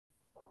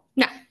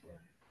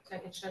I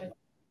can shut it.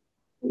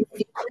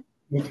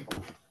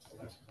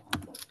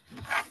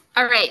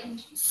 All right.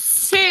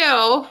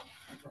 So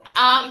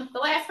the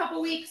last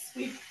couple weeks,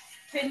 we've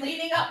been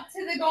leading up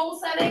to the goal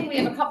setting. We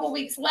have a couple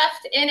weeks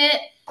left in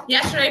it.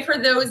 Yesterday, for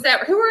those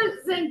who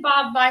was in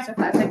Bob Weiser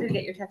class, I did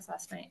get your text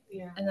last night.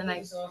 Yeah. And then I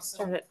awesome.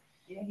 started.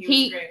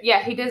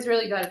 Yeah, he does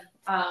really good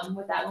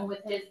with that one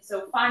with his.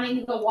 So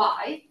finding the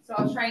why. So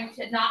I was trying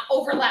to not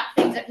overlap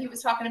things that he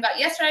was talking about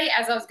yesterday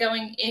as I was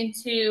going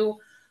into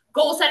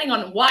goal setting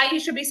on why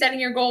you should be setting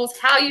your goals,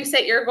 how you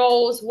set your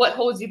goals, what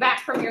holds you back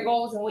from your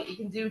goals, and what you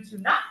can do to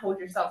not hold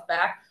yourself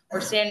back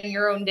or stand in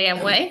your own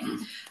damn way.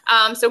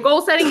 So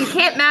goal setting, you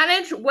can't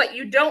manage what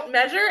you don't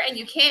measure, and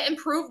you can't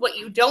improve what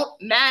you don't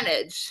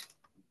manage.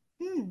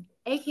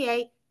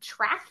 AKA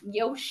track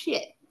your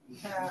shit.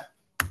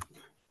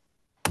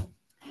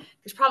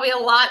 There's probably a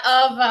lot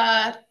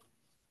of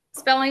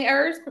spelling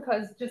errors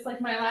because just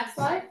like my last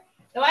slide.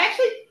 No, I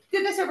actually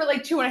did this over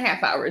like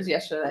 2.5 hours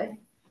yesterday.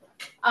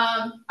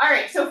 All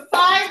right, so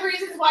 5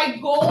 reasons why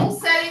goal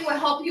setting will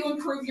help you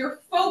improve your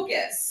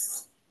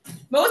focus.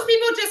 Most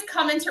people just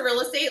come into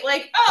real estate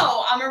like,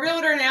 oh, I'm a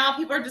realtor now.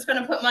 People are just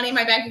going to put money in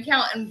my bank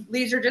account and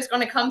leads are just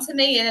going to come to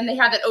me. And then they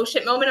have that oh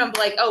shit moment of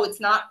like, oh, it's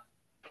not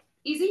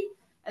easy.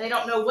 And they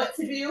don't know what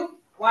to do,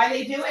 why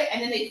they do it.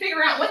 And then they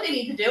figure out what they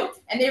need to do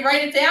and they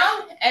write it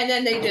down and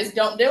then they just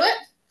don't do it.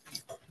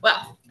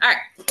 Well, all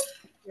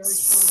right.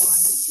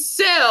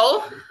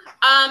 So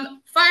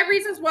 5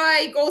 reasons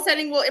why goal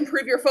setting will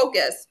improve your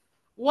focus.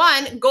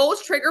 1,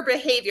 goals trigger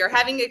behavior.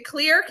 Having a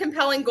clear,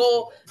 compelling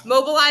goal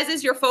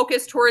mobilizes your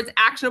focus towards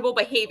actionable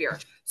behavior.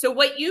 So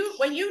when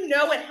you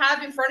know and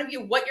have in front of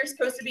you what you're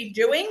supposed to be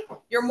doing,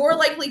 you're more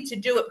likely to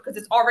do it because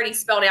it's already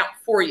spelled out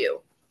for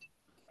you.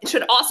 It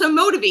should also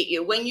motivate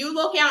you. When you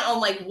look out on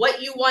like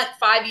what you want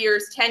 5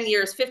 years, 10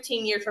 years,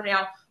 15 years from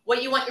now,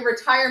 what you want your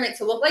retirement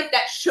to look like,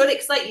 that should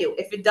excite you.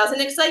 If it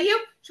doesn't excite you,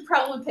 you should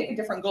probably pick a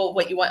different goal of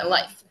what you want in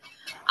life.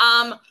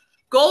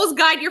 Goals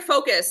guide your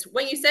focus.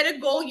 When you set a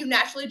goal, you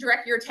naturally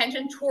direct your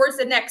attention towards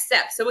the next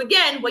step. So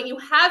again, when you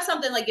have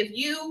something like if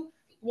you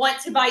want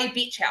to buy a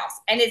beach house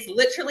and it's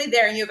literally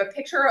there and you have a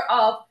picture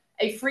of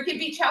a freaking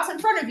beach house in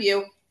front of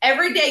you,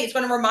 every day it's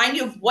going to remind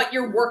you of what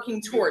you're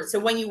working towards. So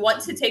when you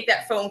want to take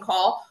that phone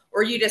call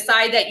or you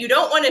decide that you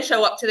don't want to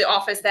show up to the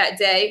office that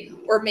day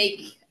or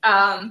make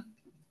time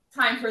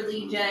for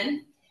lead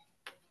gen.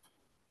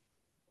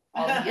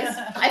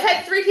 I've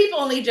had 3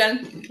 people in lead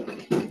gen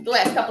the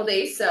last couple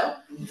days, so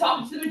I'm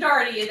talking to the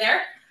majority of you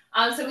there.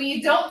 So when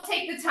you don't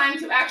take the time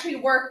to actually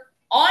work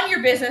on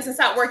your business and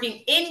start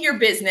working in your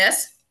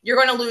business, you're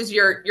going to lose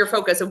your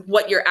focus of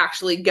what you're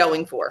actually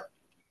going for.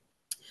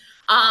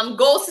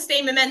 Goals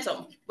sustain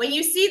momentum. When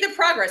you see the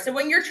progress, so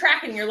when you're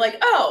tracking, you're like,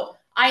 oh,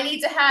 I need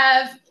to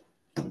have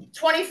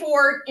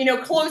 24,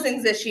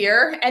 closings this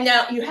year, and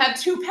now you have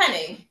 2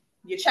 pending.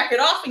 You check it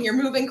off, and you're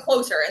moving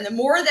closer. And the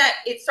more that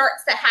it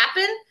starts to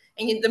happen,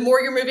 and the more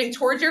you're moving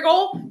towards your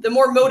goal, the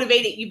more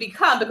motivated you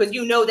become because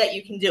you know that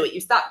you can do it. You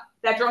stop.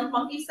 That drunk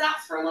monkey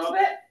stops for a little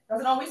bit.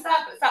 Doesn't always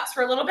stop, but stops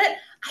for a little bit.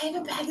 I have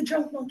a bag of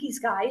drunk monkeys,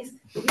 guys.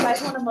 You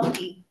guys want a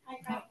monkey?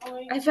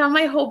 I found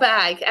my whole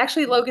bag.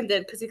 Actually, Logan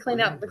did because he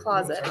cleaned out the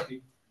closet.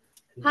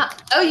 Huh?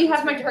 Oh, you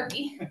have my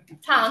turkey.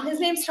 Tom. His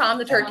name's Tom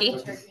the turkey.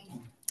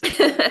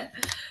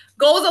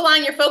 Goals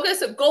align your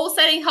focus. So goal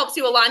setting helps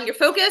you align your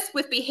focus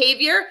with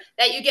behavior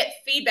that you get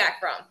feedback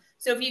from.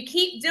 So if you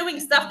keep doing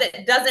stuff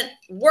that doesn't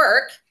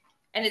work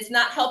and it's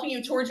not helping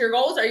you towards your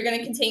goals, are you going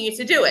to continue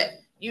to do it?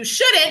 You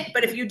shouldn't,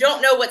 but if you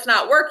don't know what's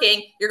not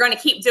working, you're going to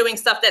keep doing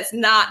stuff that's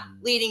not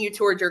leading you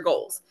towards your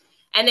goals.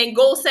 And then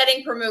goal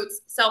setting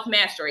promotes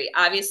self-mastery.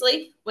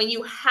 Obviously, when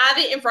you have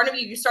it in front of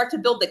you, you start to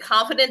build the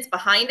confidence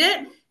behind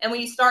it. And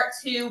when you start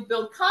to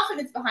build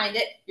confidence behind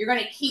it, you're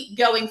going to keep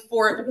going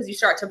for it because you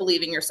start to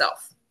believe in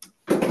yourself.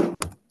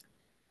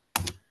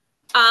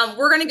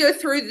 We're going to go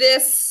through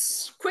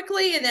this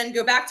quickly and then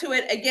go back to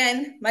it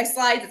again. My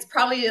slides, it's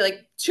probably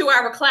like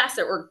 2-hour class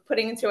that we're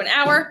putting into an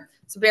hour.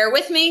 So bear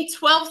with me.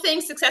 12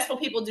 things successful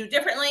people do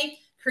differently.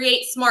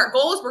 Create SMART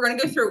goals. We're going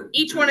to go through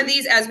each one of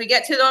these as we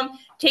get to them.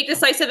 Take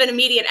decisive and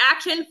immediate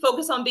action.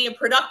 Focus on being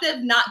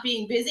productive, not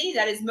being busy.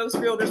 That is most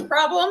realtors'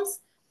 problems.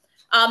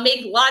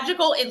 Make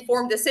logical,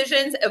 informed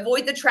decisions.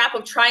 Avoid the trap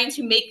of trying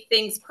to make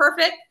things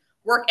perfect.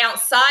 Work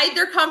outside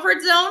their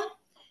comfort zone.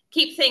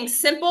 Keep things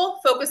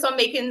simple. Focus on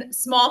making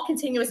small,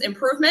 continuous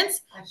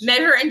improvements.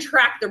 Measure and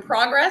track their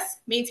progress.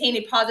 Maintain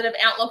a positive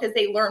outlook as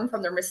they learn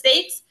from their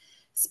mistakes.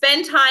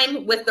 Spend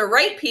time with the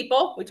right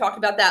people. We talked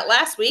about that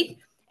last week.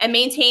 And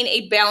maintain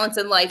a balance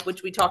in life,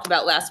 which we talked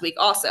about last week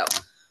also.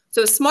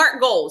 So SMART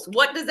goals.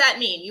 What does that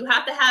mean? You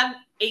have to have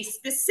a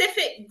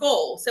specific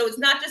goal. So it's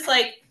not just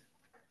like,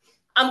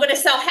 I'm going to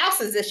sell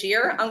houses this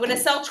year. I'm going to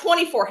sell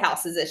 24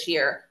 houses this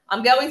year.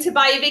 I'm going to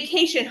buy a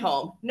vacation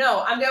home.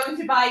 No, I'm going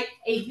to buy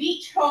a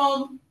beach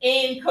home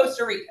in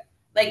Costa Rica.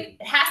 Like,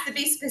 it has to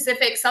be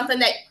specific, something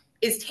that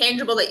is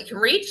tangible that you can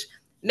reach.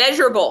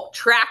 Measurable.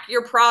 Track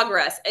your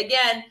progress.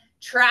 Again,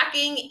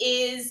 tracking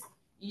is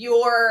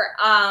your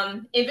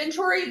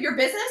inventory of your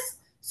business.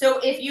 So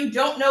if you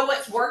don't know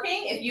what's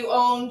working, if you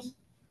owned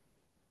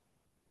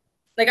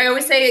like I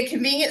always say, a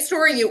convenience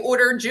store, and you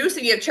order juice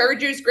and you have cherry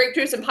juice, grape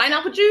juice, and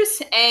pineapple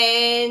juice,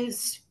 and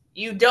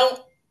you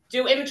don't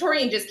do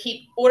inventory and just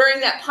keep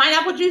ordering that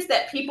pineapple juice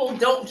that people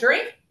don't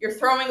drink, you're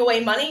throwing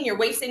away money and you're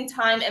wasting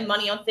time and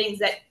money on things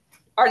that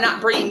are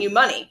not bringing you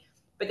money.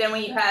 But then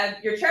when you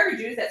have your cherry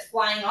juice that's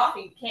flying off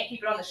and you can't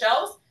keep it on the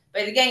shelves,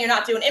 but again, you're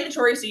not doing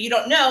inventory, so you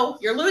don't know,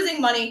 you're losing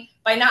money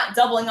by not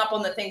doubling up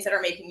on the things that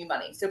are making you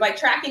money. So by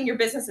tracking your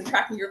business and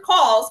tracking your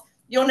calls,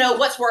 you'll know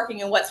what's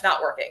working and what's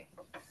not working.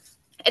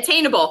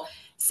 Attainable.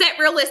 Set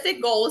realistic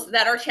goals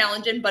that are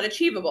challenging but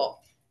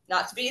achievable.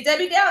 Not to be a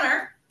Debbie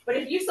Downer, but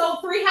if you sold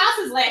 3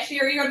 houses last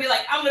year, you're going to be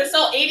like, I'm going to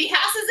sell 80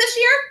 houses this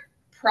year?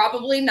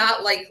 Probably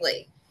not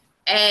likely.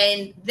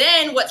 And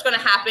then what's going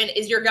to happen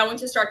is you're going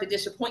to start to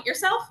disappoint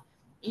yourself.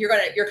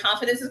 Your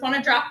confidence is going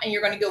to drop, and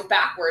you're going to go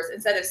backwards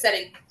instead of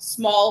setting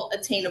small,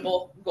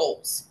 attainable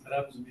goals. That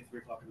happens to me 3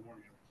 o'clock in the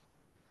morning.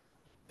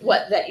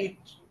 What, that you?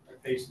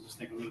 I face and just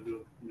think I'm going to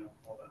do,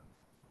 all that.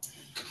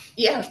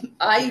 Yeah,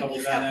 I got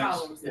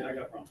problems. Yeah, I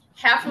got problems.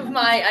 Half of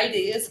my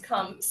ideas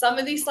come. Some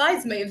of these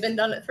slides may have been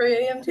done at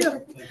 3 a.m.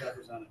 too.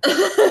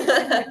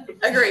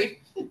 Agreed.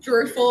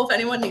 Drawer full if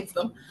anyone needs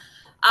them.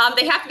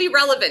 They have to be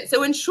relevant.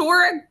 So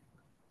ensure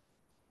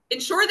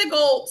the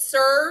goal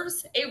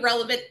serves a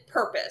relevant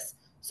purpose.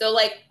 So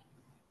like,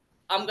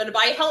 I'm going to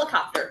buy a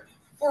helicopter.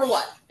 For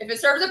what? If it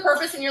serves a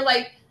purpose and you're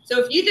like, so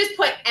if you just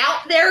put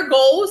out there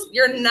goals,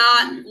 you're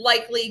not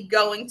likely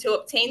going to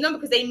obtain them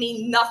because they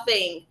mean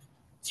nothing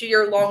to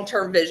your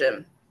long-term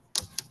vision.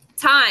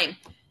 Time.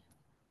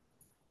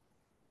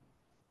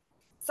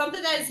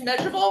 Something that is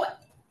measurable,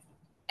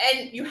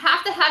 and you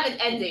have to have an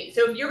end date.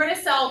 So if you're going to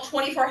sell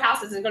 24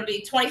 houses, it's going to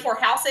be 24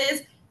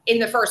 houses in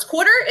the first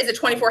quarter. Is it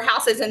 24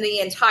 houses in the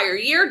entire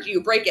year? Do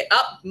you break it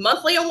up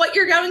monthly on what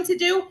you're going to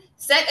do?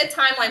 Set a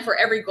timeline for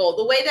every goal.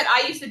 The way that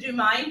I used to do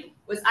mine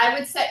was I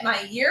would set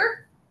my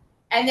year,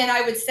 and then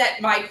I would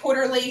set my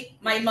quarterly,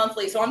 my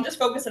monthly. So I'm just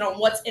focusing on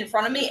what's in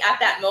front of me at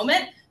that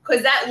moment,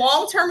 because that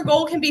long-term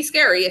goal can be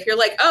scary. If you're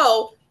like,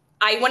 oh,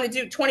 I want to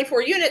do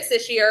 24 units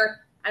this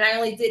year, and I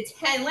only did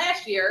 10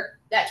 last year,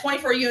 that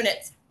 24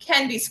 units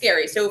can be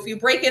scary. So if you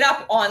break it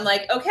up on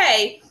like,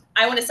 okay,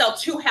 I want to sell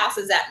 2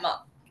 houses that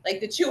month.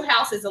 Like the 2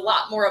 houses is a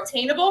lot more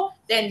obtainable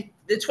than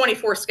the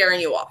 24 scaring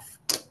you off.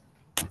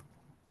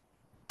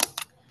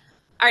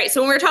 All right,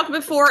 so when we were talking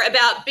before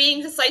about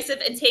being decisive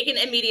and taking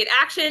immediate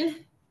action,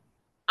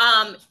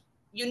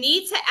 you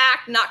need to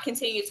act, not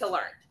continue to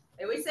learn.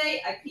 I always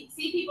say, I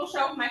see people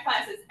show up in my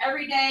classes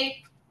every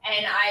day,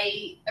 and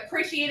I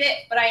appreciate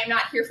it, but I am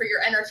not here for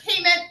your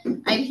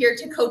entertainment. I'm here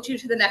to coach you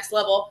to the next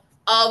level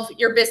of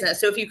your business.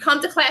 So if you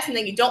come to class and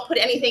then you don't put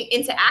anything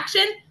into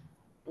action,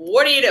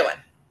 what are you doing?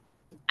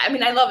 I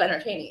mean, I love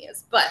entertaining you,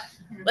 but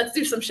let's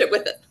do some shit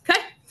with it,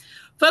 okay?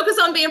 Focus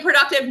on being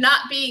productive,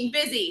 not being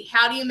busy.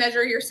 How do you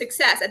measure your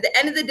success? At the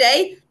end of the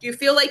day, do you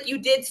feel like you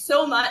did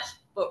so much,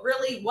 but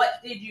really,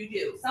 what did you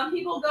do? Some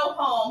people go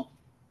home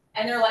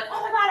and they're like,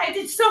 oh my God, I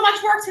did so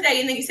much work today.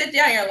 And then you sit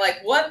down and you're like,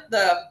 what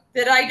the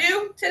did I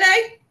do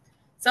today?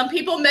 Some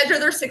people measure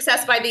their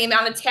success by the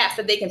amount of tasks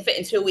that they can fit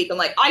into a week. I'm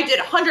like, I did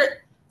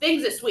 100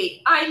 things this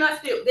week. I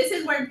must do. This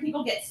is when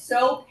people get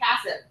so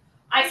passive.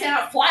 I sent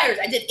out flyers.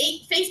 I did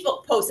 8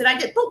 Facebook posts, and I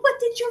did, but what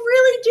did you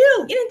really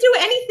do? You didn't do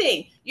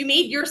anything. You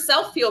made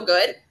yourself feel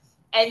good.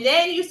 And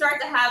then you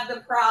start to have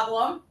the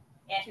problem.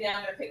 Anthony,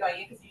 I'm going to pick on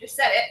you because you just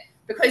said it.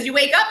 Because you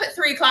wake up at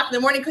 3 o'clock in the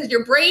morning because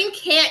your brain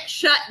can't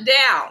shut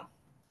down.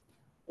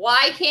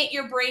 Why can't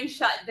your brain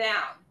shut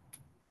down?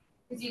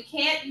 Because you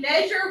can't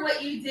measure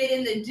what you did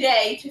in the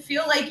day to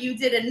feel like you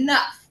did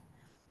enough.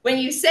 When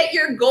you set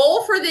your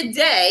goal for the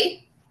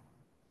day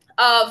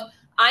of,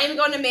 I am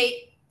going to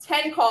make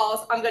 10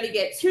 calls, I'm going to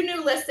get 2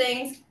 new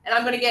listings, and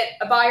I'm going to get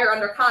a buyer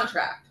under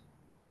contract.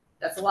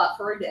 That's a lot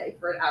for a day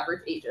for an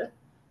average agent.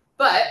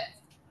 But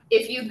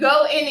if you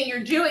go in and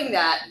you're doing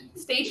that,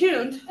 stay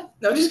tuned.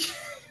 No, just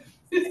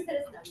kidding.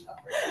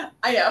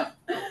 I know.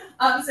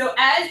 So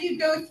as you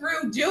go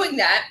through doing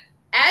that,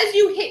 as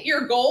you hit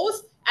your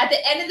goals, at the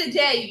end of the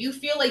day, you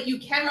feel like you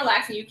can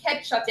relax and you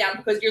can shut down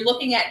because you're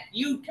looking at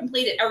you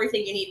completed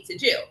everything you needed to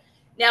do.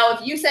 Now,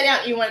 if you set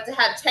out and you wanted to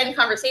have 10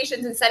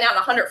 conversations and send out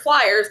 100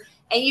 flyers,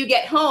 and you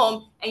get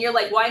home and you're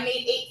like, well, I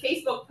made 8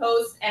 Facebook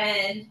posts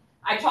and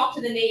I talked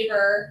to the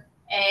neighbor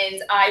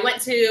and I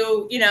went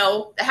to,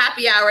 the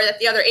happy hour that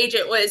the other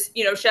agent was,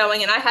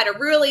 showing, and I had a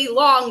really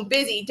long,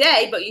 busy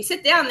day, but you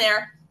sit down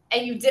there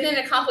and you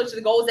didn't accomplish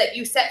the goals that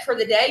you set for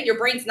the day, your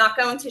brain's not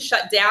going to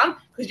shut down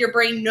because your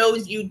brain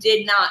knows you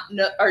did not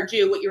know or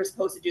do what you were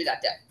supposed to do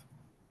that day.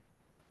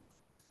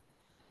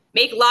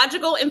 Make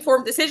logical,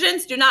 informed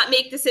decisions. Do not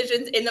make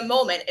decisions in the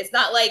moment. It's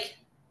not like,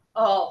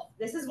 oh,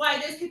 this is why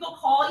those people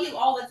call you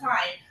all the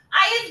time.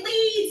 I have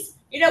leads.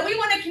 We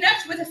want to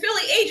connect with a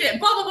Philly agent,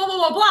 blah, blah, blah, blah,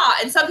 blah, blah.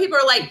 And some people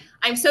are like,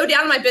 I'm so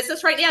down in my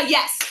business right now.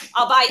 Yes,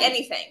 I'll buy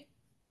anything.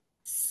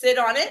 Sit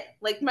on it,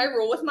 like my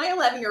rule with my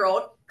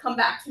 11-year-old. Come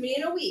back to me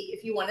in a week.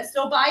 If you want to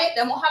still buy it,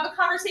 then we'll have a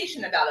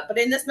conversation about it. But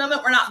in this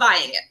moment, we're not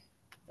buying it.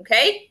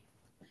 Okay?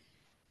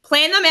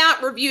 Plan them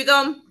out, review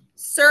them,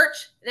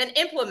 search, then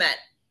implement.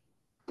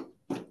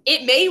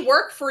 It may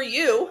work for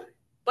you,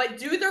 but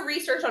do the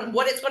research on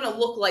what it's going to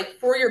look like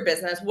for your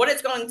business, what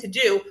it's going to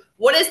do,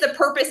 what is the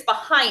purpose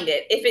behind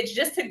it. If it's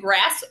just to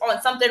grasp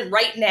on something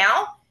right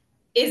now,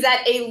 is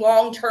that a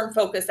long-term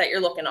focus that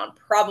you're looking on?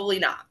 Probably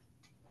not.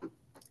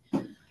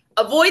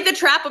 Avoid the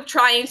trap of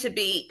trying to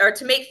be or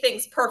to make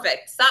things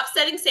perfect. Stop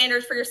setting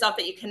standards for yourself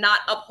that you cannot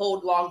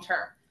uphold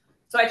long-term.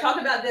 So I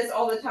talk about this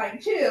all the time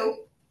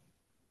too.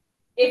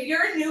 If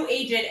you're a new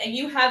agent and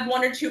you have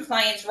 1 or 2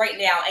 clients right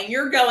now and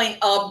you're going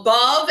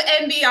above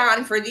and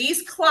beyond for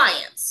these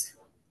clients,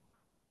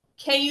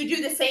 can you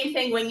do the same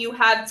thing when you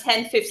have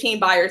 10, 15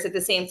 buyers at the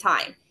same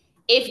time?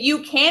 If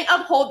you can't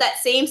uphold that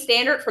same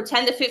standard for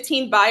 10 to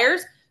 15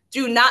 buyers,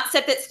 do not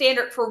set that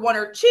standard for 1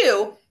 or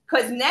 2,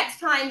 because next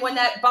time when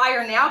that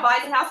buyer now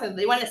buys a house and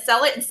they want to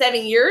sell it in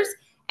 7 years,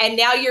 and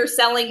now you're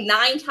selling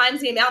 9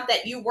 times the amount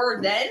that you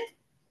were then,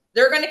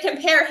 they're going to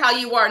compare how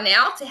you are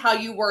now to how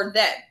you were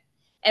then.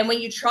 And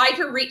when you try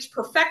to reach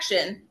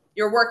perfection,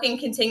 you're working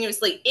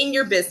continuously in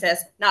your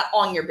business, not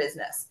on your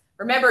business.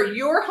 Remember,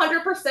 you're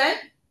 100%.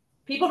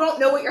 People don't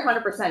know what your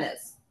 100%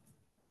 is.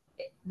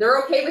 They're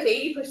okay with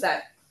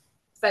 80%.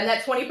 Spend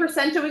that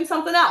 20% doing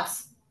something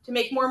else to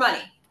make more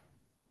money.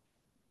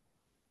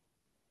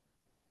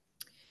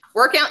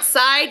 Work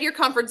outside your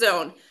comfort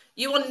zone.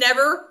 You will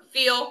never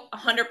feel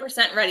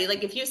 100% ready.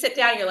 Like if you sit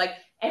down and you're like,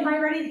 am I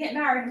ready to get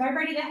married? Am I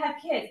ready to have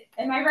kids?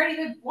 Am I ready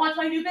to launch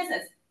my new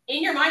business?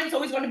 In your mind, it's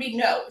always going to be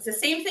no. It's the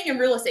same thing in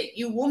real estate.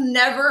 You will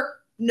never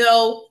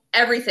know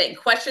everything.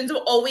 Questions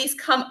will always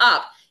come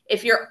up.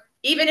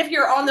 Even if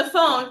you're on the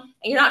phone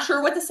and you're not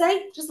sure what to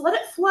say, just let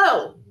it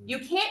flow. You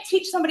can't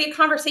teach somebody a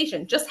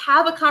conversation. Just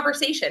have a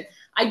conversation.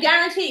 I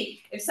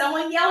guarantee if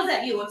someone yells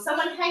at you, if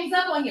someone hangs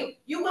up on you,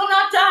 you will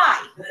not die.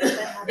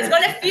 It's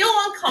going to feel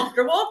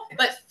uncomfortable,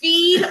 but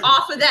feed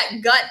off of that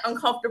gut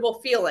uncomfortable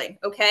feeling,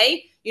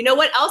 okay? You know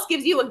what else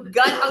gives you a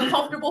gut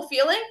uncomfortable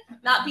feeling?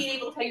 Not being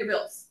able to pay your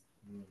bills.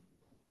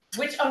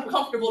 Which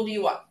uncomfortable do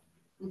you want?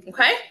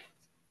 Okay?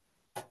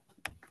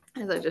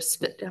 As I just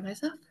spit down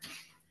myself.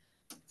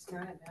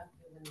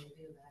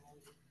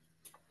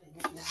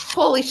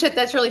 Holy shit,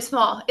 that's really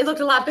small. It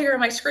looked a lot bigger on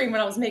my screen when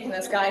I was making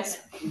this, guys.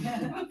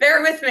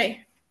 Bear with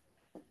me.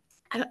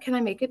 Can I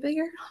make it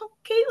bigger?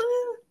 Okay.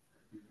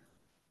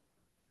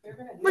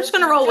 We're just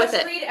going to roll with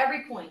it. Read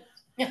every point.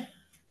 Yeah.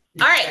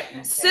 All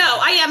right. So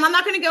I'm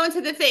not going to go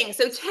into the things.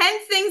 So 10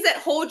 things that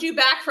hold you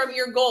back from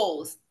your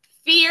goals.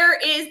 Fear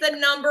is the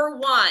number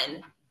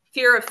 1.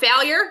 Fear of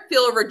failure,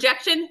 fear of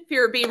rejection,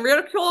 fear of being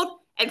ridiculed,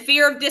 and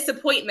fear of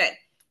disappointment.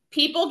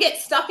 People get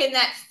stuck in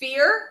that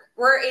fear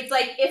where it's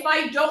like, if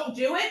I don't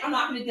do it, I'm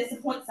not going to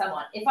disappoint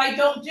someone. If I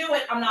don't do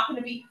it, I'm not going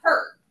to be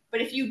hurt.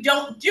 But if you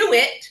don't do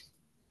it,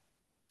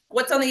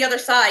 what's on the other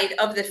side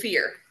of the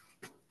fear?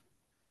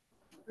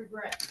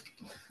 Regret.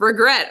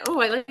 Regret. Oh,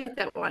 I like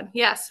that one.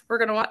 Yes, we're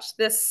going to watch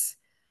this.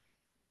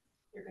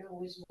 You're going to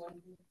always want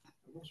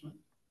to.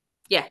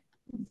 Yeah.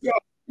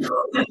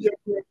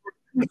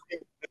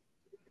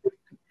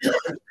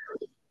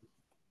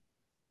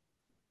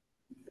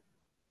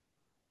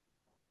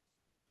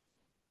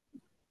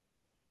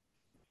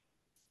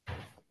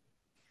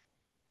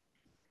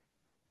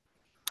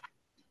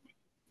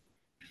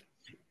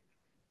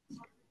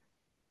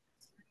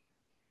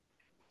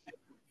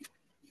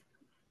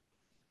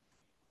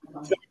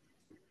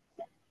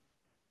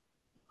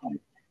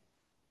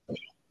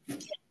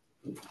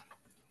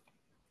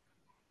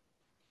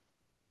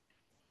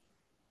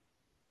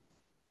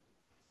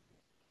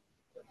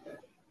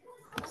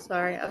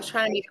 Sorry, I was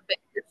trying to make a bit.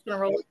 It's gonna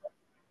roll.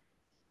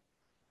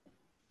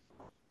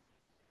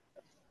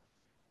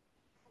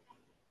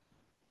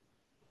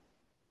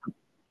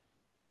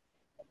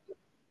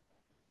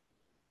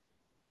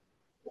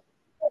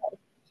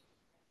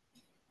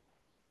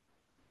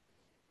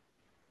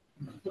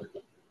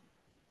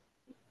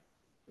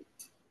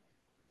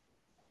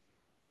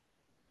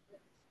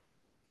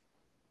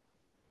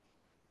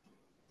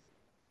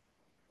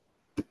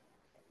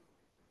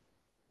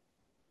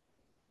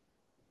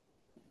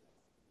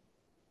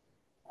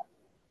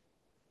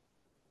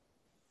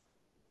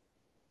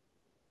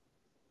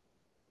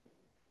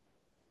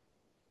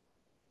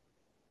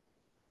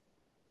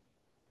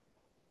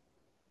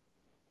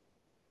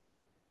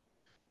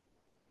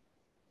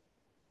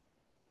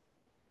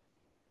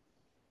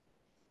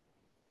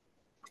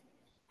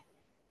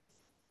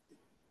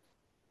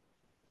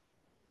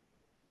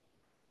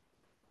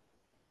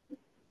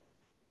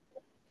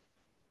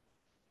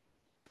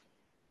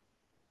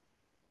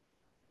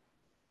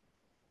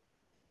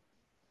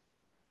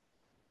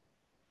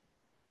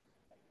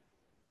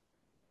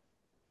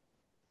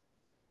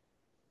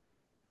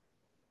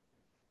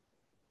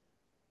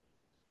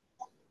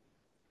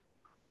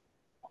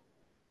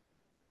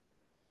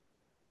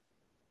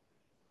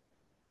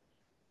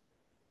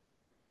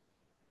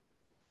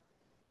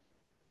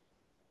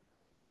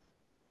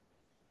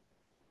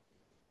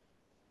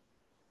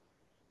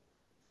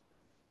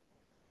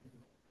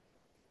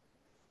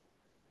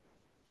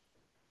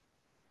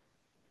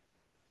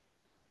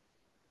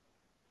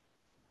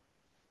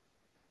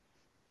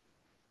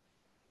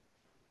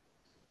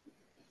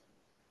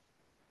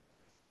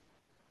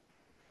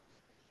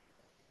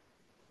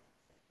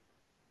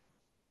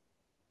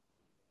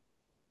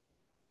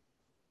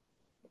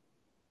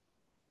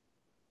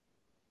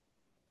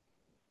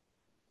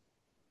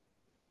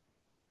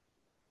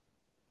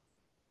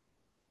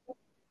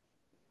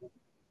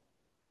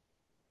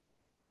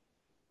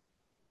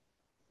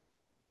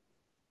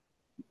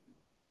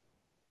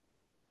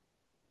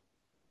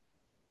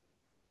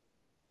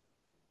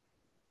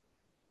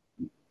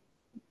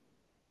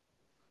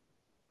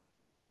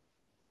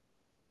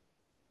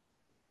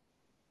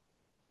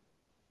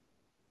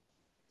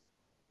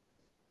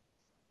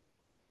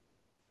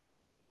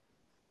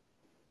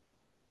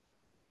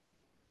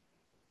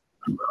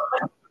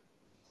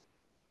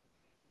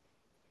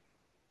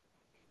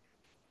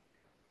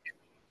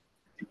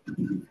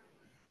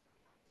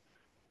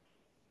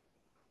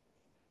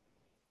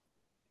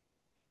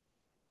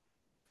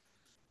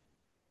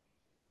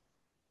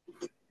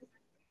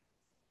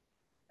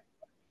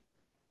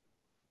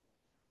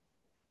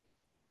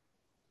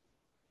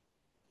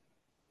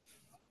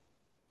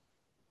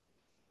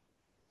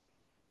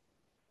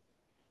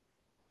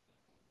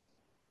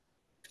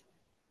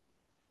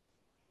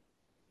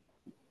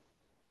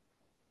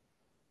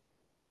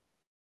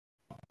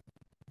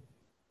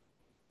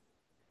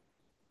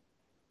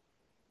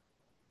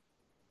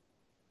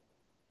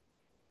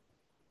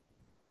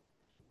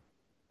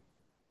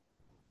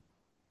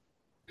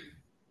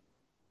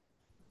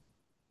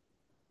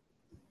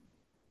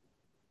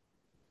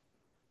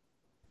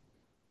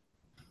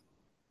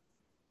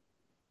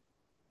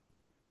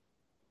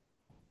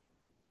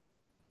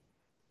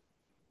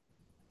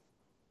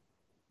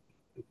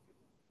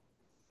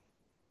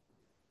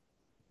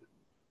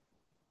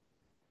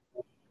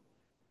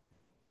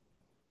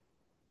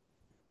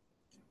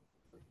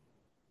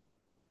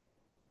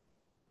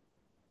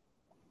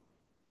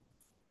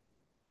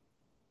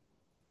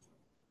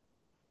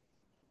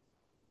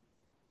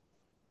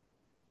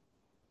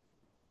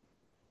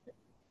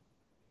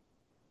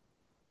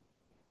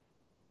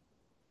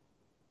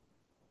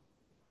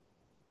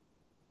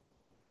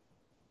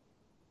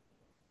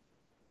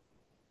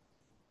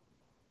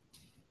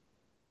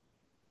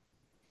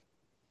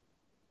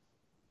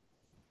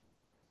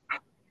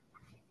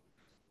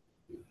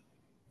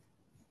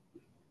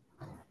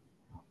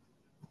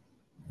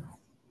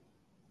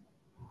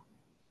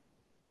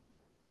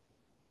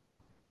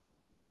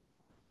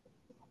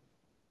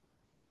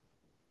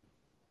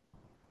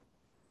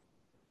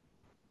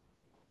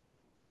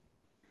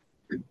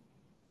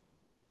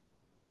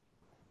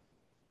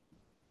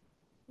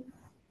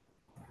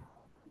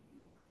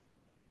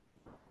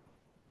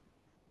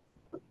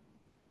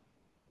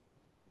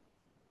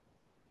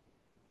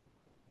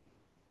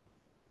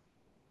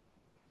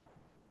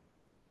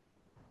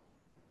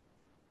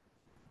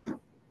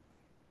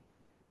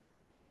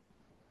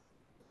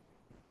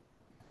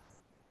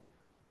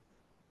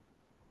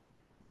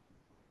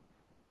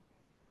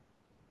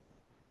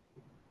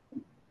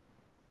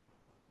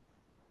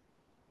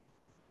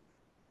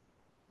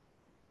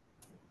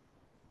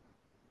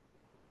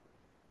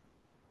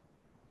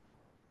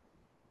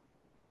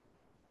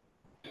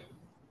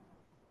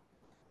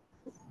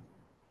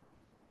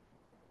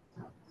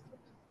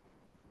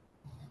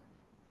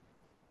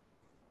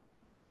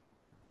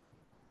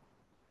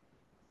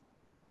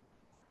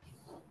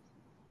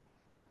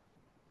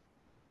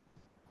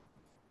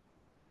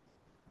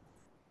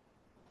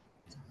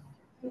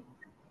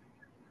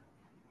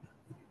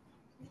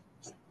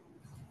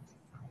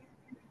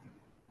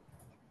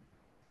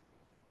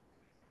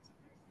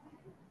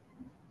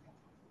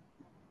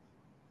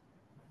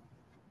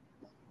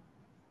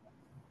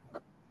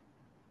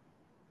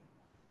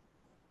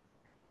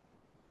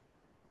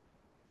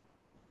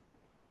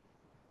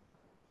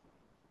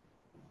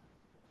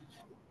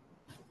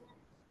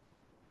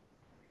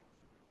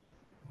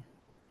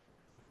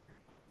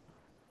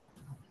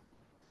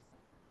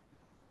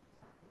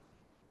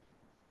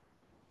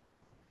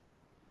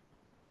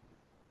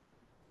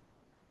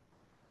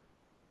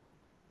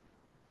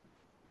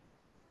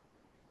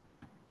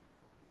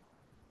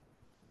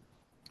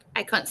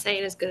 I couldn't say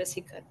it as good as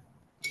he could.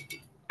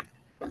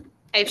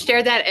 I've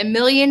shared that a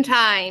million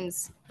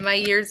times in my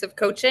years of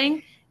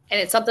coaching, and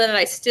it's something that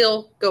I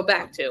still go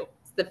back to.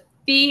 The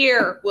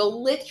fear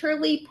will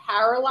literally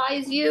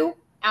paralyze you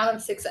out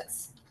of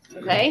success.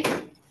 Okay?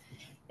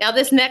 Now,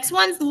 this next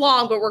one's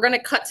long, but we're going to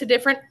cut to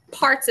different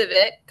parts of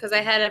it because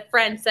I had a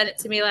friend send it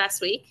to me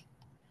last week.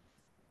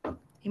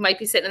 He might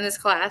be sitting in this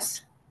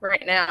class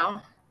right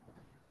now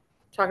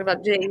talking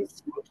about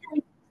J's.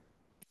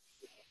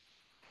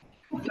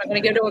 I'm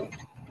going to go to a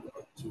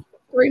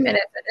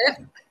 3-minute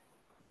minute.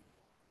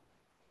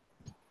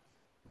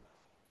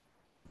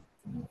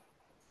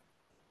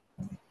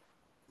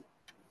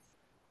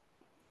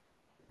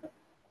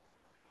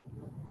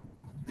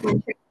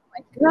 Oh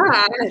my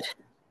God.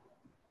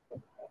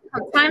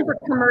 Time for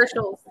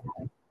commercials.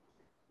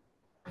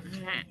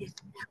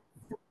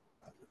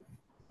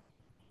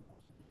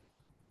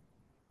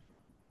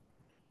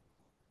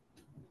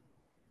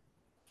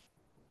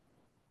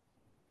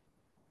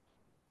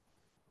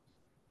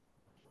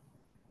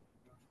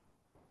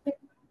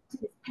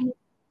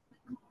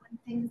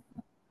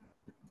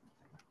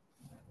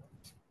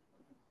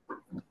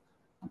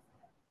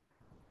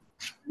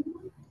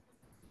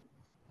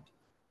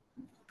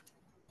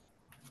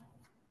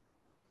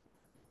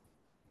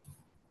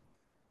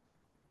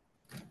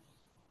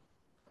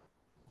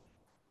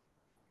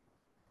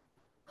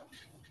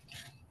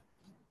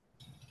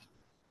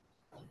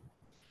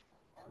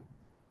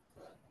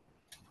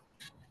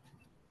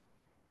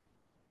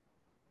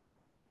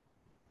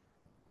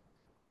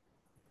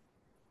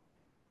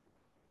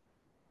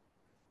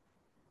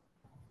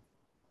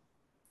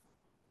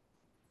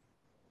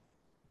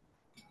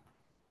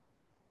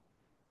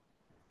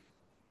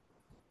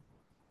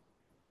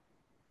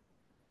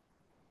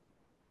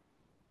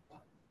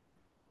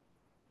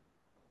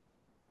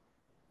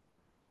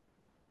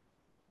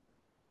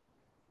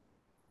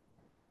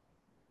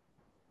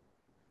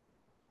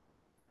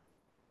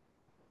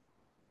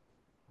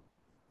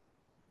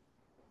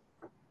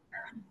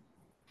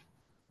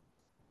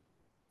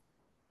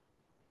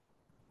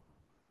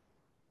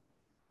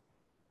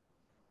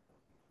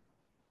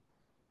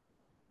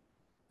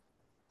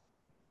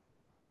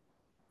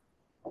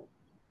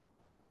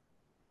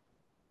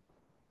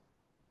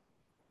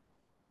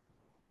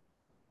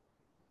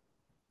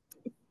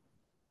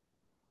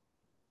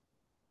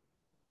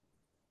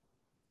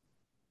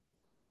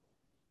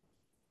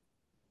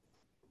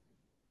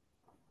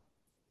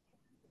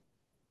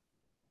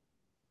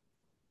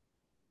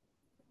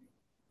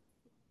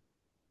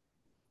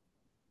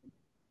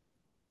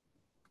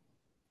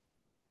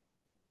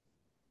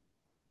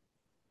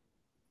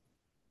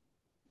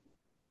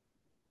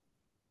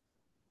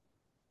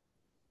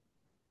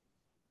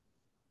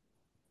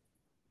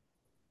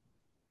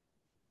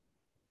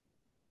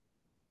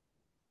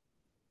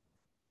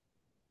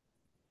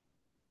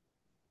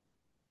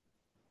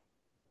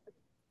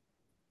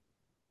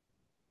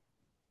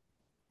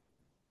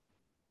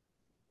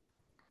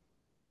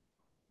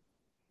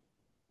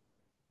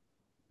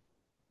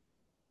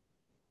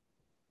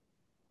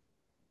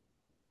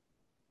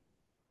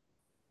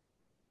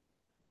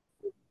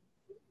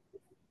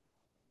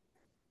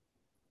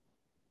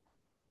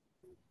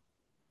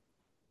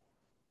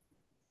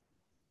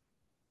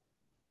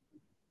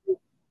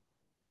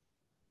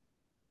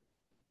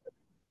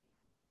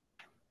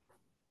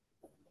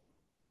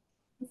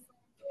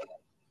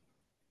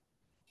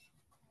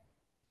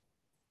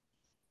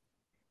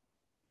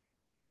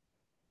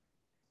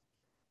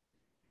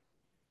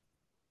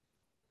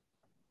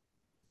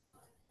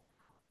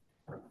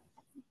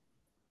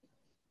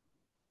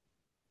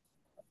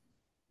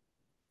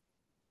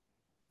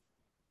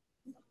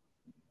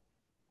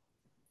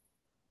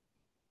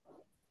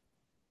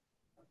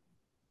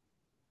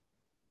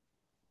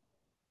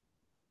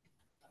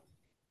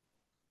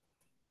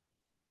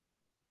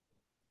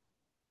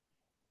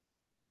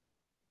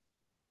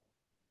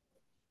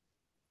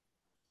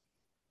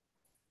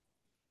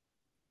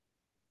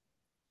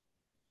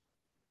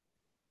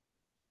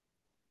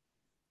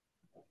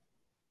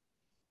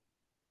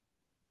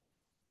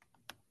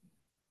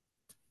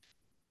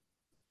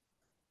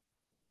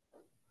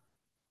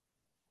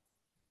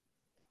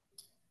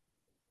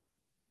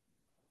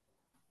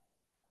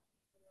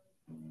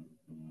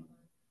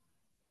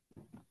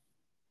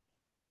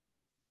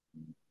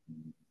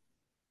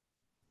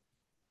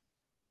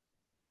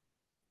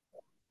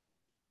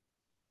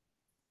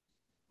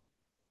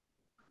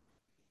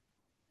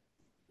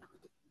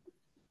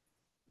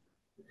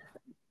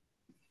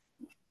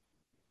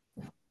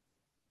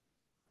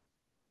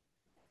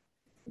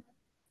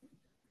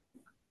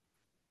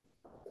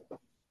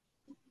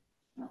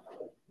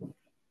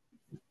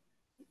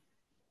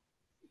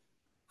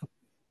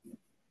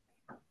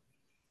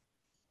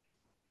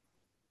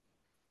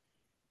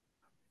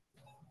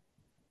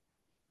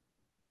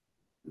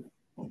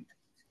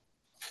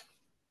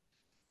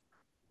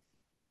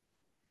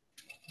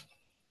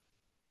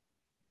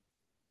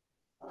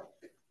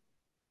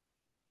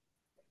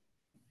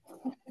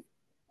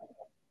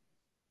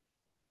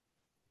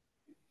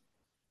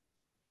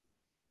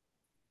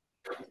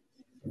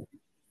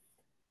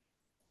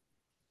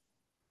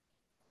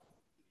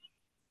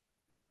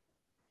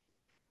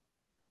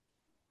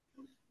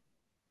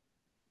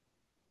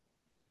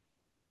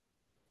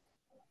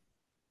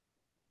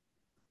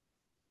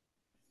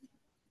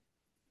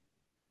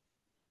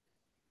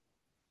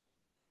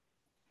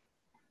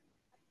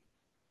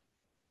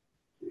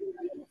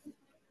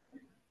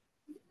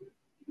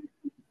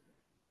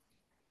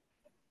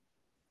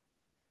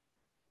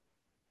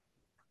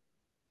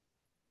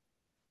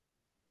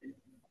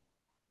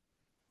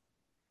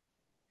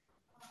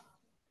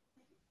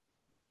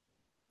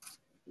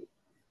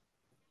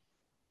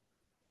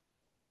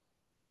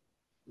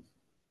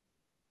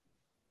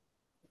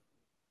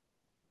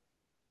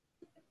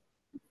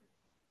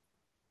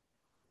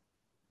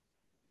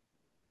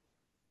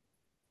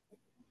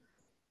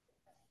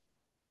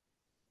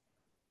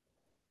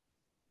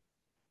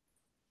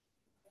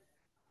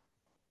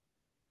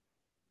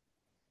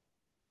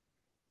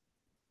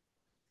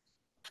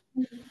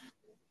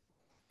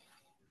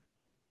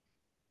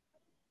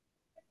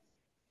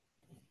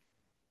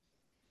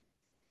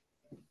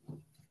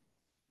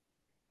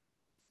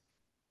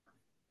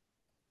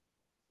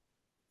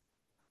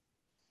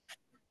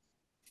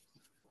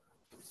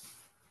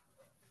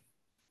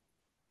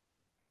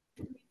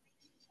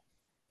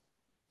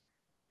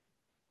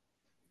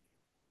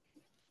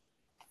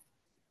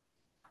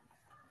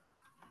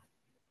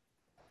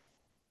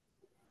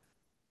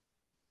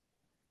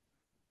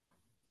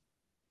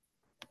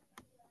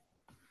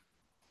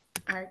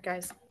 All right,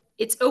 guys.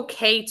 It's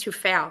okay to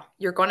fail.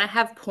 You're going to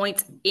have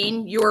points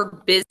in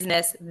your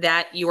business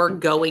that you are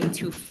going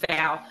to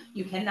fail.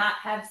 You cannot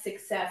have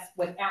success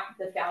without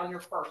the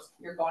failure first.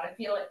 You're going to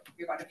feel it.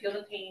 You're going to feel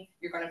the pain.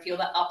 You're going to feel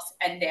the ups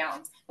and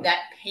downs. That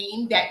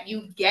pain that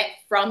you get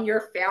from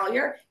your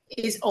failure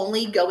is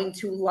only going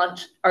to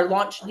launch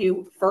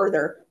you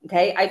further.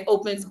 Okay. I've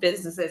opened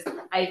businesses.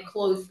 I've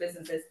closed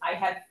businesses. I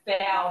have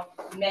failed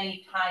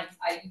many times.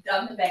 I've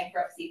done the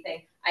bankruptcy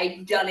thing.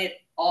 I've done it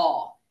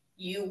all.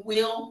 You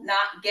will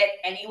not get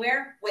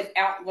anywhere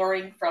without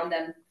learning from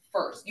them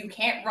first. You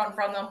can't run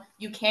from them.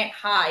 You can't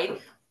hide,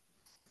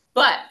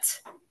 but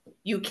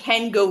you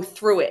can go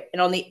through it.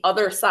 And on the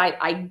other side,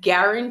 I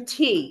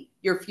guarantee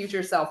your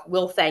future self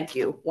will thank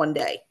you one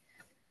day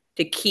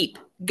to keep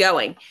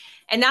going.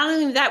 And not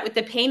only that, with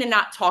the pain and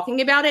not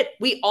talking about it,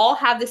 we all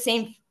have the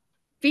same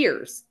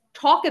fears.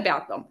 Talk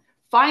about them.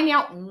 Find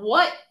out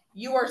what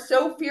you are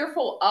so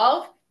fearful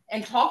of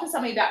and talk to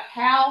somebody about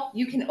how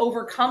you can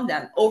overcome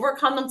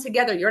them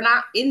together. You're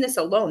not in this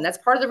alone. That's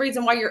part of the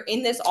reason why you're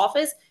in this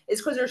office,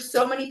 is because there's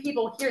so many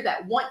people here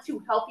that want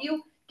to help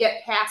you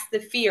get past the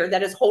fear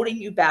that is holding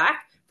you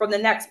back from the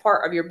next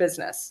part of your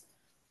business.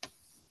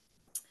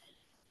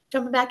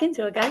 Jumping back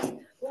into it, guys.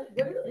 Well,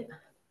 literally,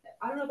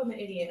 I don't know if I'm an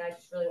idiot and I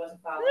just really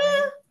wasn't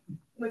following,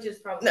 which is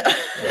probably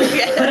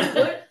Yeah.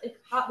 What is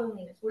hot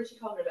loneliness? What is she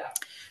talking about?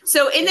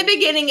 So in the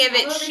beginning of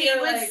it, I'm over she here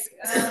was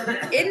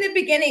like, in the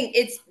beginning,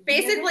 it's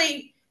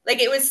basically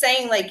like it was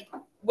saying, like,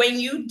 when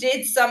you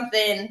did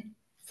something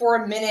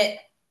for a minute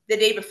the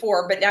day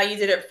before, but now you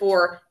did it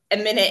for a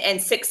minute and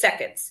 6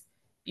 seconds.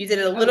 You did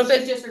it a little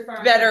bit just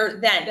referring better to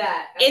then.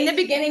 that. In the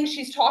beginning,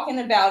 she's talking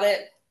about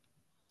it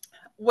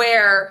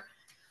where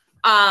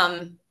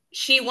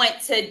she went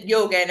to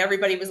yoga and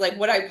everybody was like,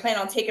 what do I plan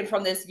on taking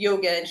from this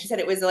yoga? And she said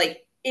it was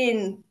like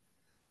in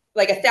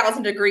like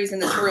 1,000 degrees in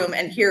this room,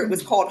 and here it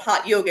was called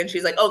hot yoga. And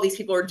she's like, oh, these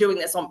people are doing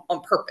this on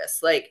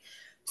purpose. Like,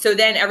 so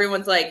then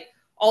everyone's like,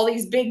 all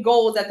these big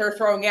goals that they're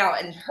throwing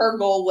out. And her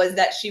goal was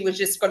that she was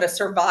just going to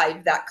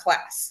survive that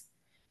class.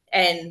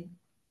 And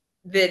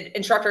the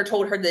instructor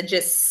told her to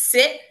just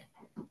sit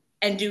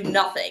and do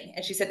nothing.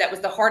 And she said that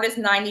was the hardest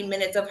 90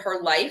 minutes of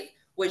her life,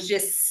 was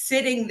just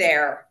sitting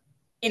there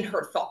in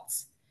her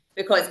thoughts.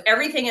 Because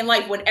everything in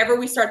life, whenever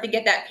we start to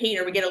get that pain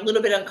or we get a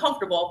little bit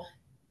uncomfortable,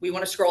 we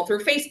want to scroll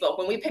through Facebook.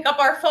 When we pick up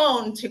our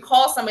phone to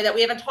call somebody that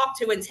we haven't talked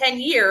to in 10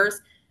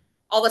 years,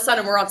 all of a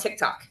sudden we're on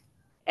TikTok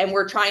and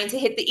we're trying to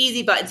hit the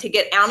easy button to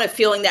get out of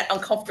feeling that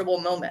uncomfortable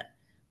moment.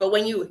 But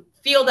when you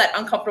feel that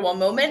uncomfortable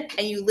moment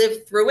and you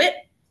live through it,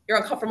 your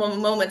uncomfortable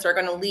moments are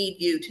going to lead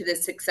you to the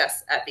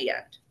success at the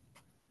end.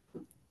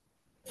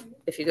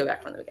 If you go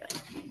back from the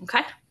beginning.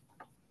 Okay?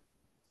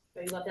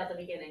 So you left out the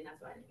beginning.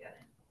 That's why I didn't get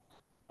it.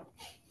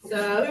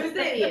 So who's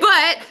the idiot?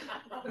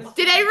 But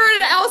did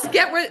everyone else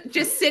get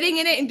just sitting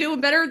in it and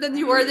doing better than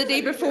you were the day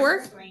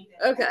before?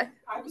 Okay.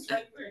 I'll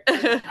send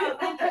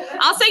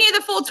you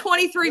the full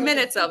 23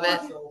 minutes of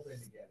it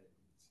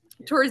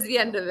towards the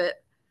end of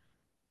it.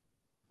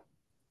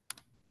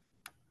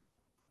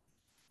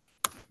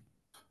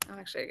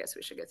 Actually, I guess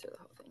we should go through the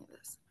whole thing of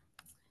this.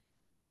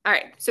 All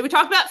right. So we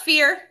talked about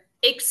fear,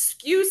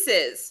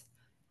 excuses.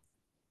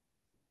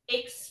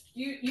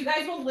 You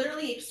guys will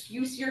literally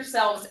excuse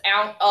yourselves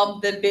out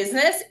of the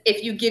business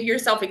if you give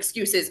yourself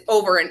excuses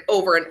over and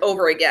over and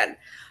over again.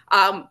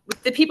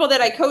 With the people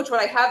that I coach,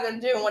 what I have them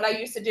do and what I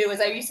used to do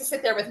is I used to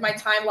sit there with my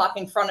time lock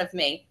in front of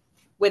me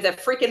with a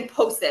freaking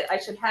Post-it. I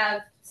should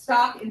have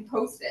stock in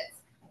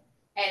Post-its.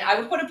 And I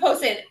would put a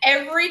Post-it.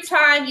 Every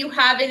time you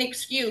have an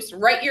excuse,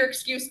 write your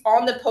excuse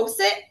on the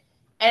Post-it.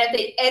 And at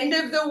the end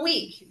of the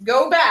week,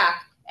 go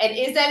back. And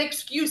is that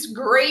excuse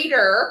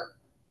greater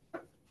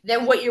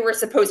than what you were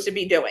supposed to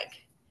be doing?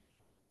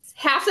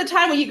 Half the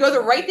time when you go to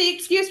write the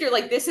excuse, you're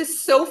like, this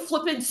is so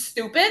flippin'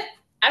 stupid.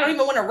 I don't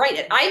even want to write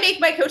it. I make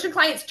my coaching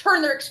clients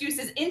turn their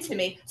excuses into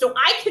me so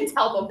I can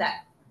tell them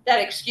that that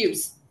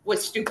excuse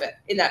was stupid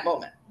in that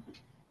moment.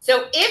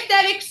 So if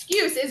that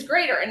excuse is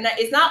greater, and that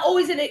is not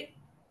always an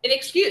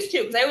excuse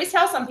too, because I always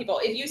tell some people,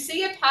 if you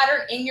see a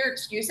pattern in your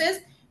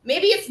excuses,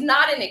 maybe it's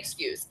not an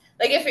excuse.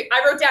 Like if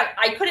I wrote down,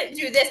 I couldn't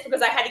do this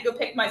because I had to go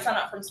pick my son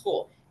up from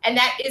school, and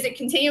that is a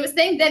continuous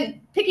thing,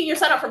 then picking your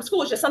son up from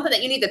school is just something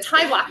that you need to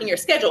time block in your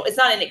schedule. It's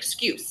not an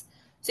excuse.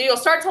 So you'll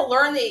start to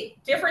learn the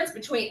difference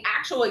between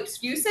actual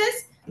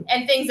excuses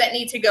and things that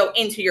need to go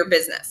into your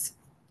business.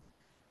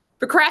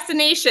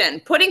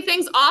 Procrastination, putting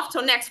things off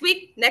till next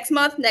week, next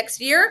month,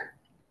 next year,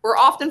 or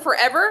often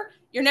forever.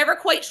 You're never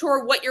quite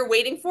sure what you're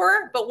waiting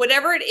for, but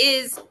whatever it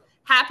is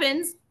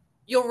happens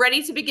you're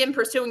ready to begin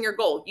pursuing your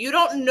goal. You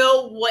don't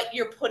know what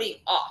you're putting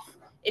off.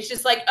 It's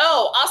just like,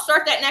 oh, I'll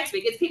start that next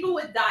week. It's people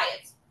with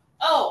diets.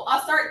 Oh,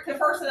 I'll start the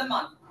first of the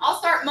month. I'll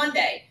start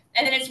Monday.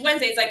 And then it's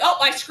Wednesday. It's like, oh,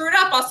 I screwed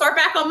up. I'll start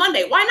back on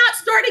Monday. Why not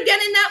start again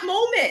in that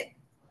moment?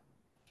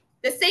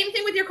 The same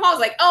thing with your calls.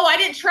 Like, oh, I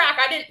didn't track.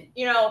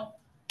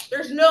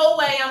 There's no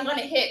way I'm going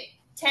to hit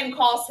 10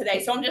 calls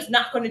today. So I'm just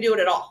not going to do it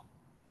at all.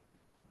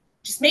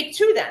 Just make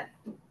 2 then.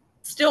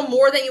 Still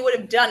more than you would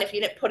have done if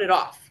you didn't put it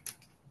off.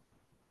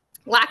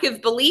 Lack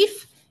of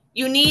belief.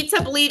 You need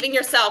to believe in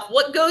yourself.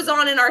 What goes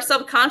on in our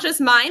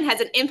subconscious mind has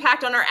an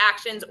impact on our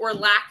actions or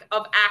lack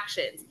of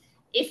actions.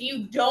 If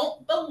you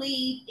don't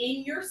believe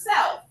in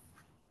yourself,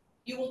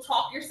 you will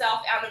talk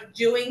yourself out of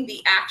doing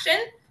the action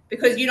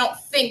because you don't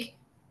think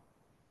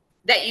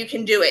that you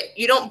can do it.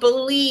 You don't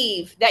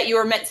believe that you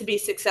are meant to be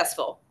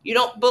successful. You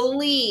don't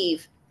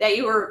believe that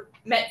you are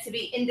meant to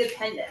be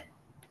independent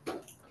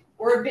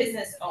or a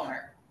business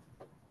owner.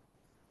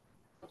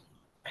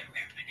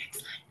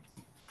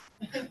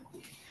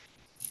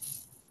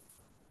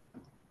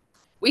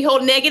 We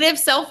hold negative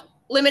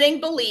self-limiting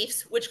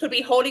beliefs, which could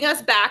be holding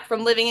us back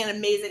from living an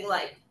amazing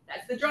life.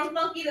 That's the drunk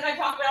monkey that I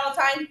talk about all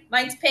the time.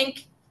 Mine's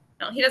pink.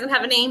 No, he doesn't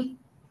have a name.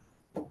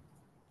 I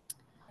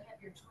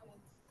have your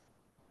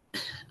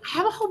twins. I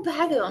have a whole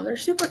bag of them. They're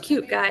super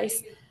cute,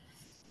 guys.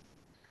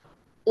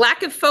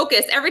 Lack of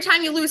focus. Every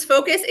time you lose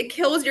focus, it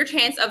kills your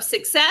chance of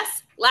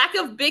success. Lack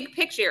of big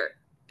picture.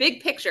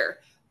 Big picture.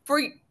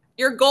 For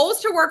your goals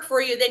to work for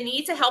you, they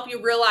need to help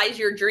you realize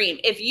your dream.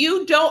 If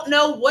you don't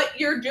know what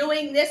you're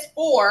doing this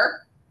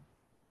for,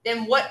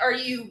 then what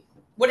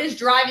is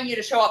driving you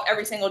to show up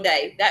every single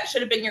day? That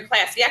should have been your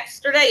class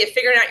yesterday, is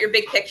figuring out your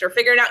big picture,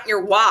 figuring out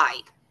your why.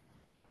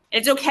 And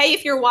it's okay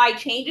if your why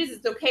changes.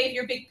 It's okay if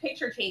your big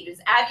picture changes.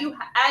 As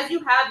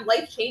you have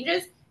life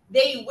changes,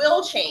 they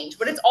will change,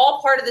 but it's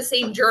all part of the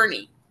same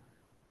journey.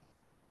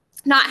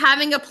 Not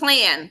having a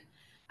plan.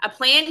 A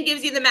plan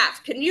gives you the maps.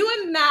 Can you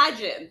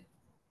imagine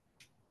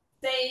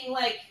saying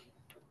like,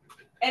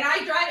 and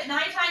I drive it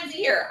 9 times a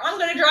year. I'm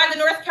going to drive to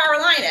North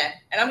Carolina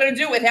and I'm going to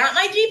do it without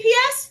my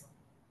GPS.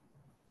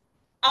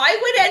 I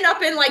would end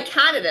up in like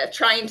Canada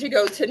trying to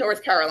go to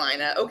North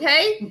Carolina.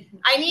 Okay.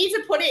 I need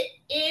to put it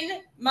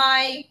in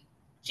my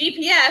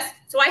GPS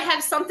so I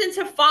have something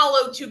to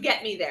follow to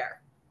get me there.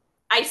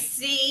 I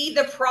see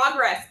the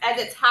progress as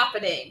it's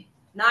happening.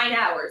 9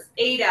 hours,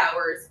 8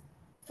 hours,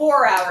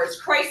 4 hours.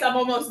 Christ, I'm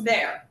almost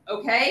there.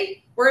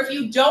 Okay. Where if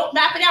you don't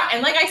map it out,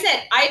 and like I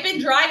said, I've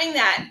been driving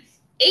that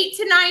 8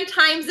 to 9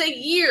 times a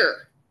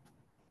year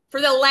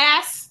for the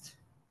last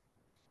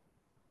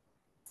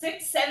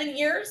 6, 7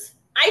 years.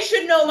 I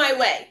should know my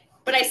way,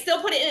 but I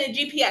still put it in a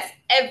GPS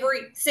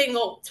every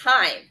single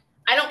time.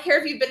 I don't care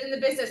if you've been in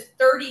the business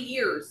 30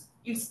 years.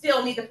 You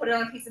still need to put it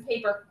on a piece of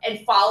paper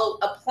and follow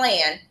a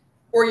plan,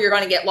 or you're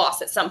going to get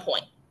lost at some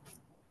point.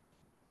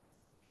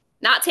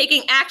 Not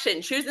taking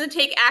action, choosing to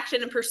take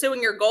action and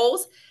pursuing your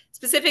goals,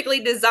 specifically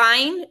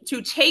designed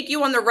to take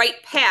you on the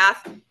right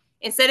path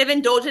instead of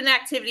indulging in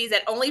activities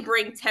that only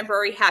bring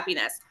temporary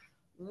happiness.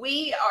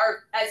 We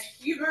are, as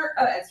humans,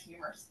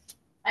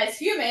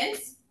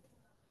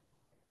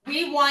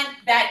 we want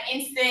that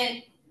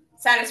instant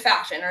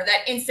satisfaction or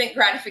that instant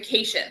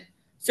gratification.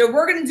 So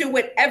we're going to do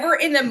whatever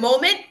in the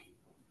moment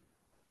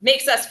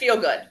makes us feel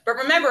good. But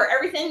remember,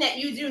 everything that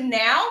you do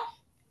now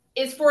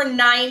is for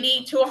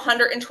 90 to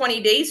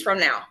 120 days from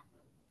now.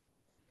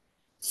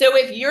 So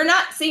if you're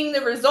not seeing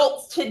the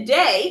results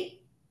today,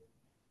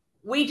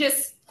 we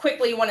just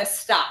quickly want to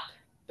stop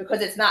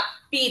because it's not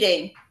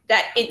feeding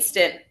that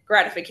instant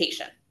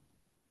gratification.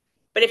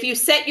 But if you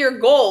set your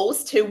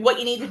goals to what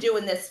you need to do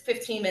in this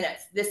 15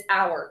 minutes, this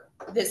hour,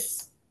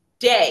 this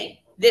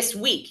day, this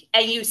week,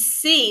 and you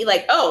see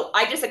like, oh,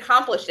 I just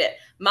accomplished it.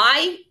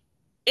 My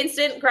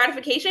instant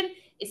gratification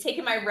is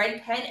taking my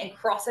red pen and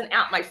crossing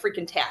out my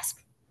freaking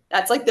task.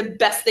 That's like the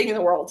best thing in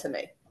the world to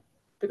me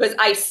because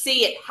I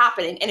see it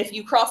happening. And if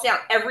you cross out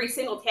every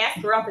single task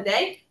throughout the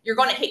day, you're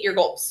going to hit your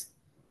goals.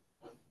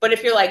 But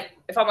if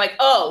I'm like,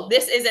 oh,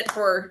 this isn't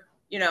for,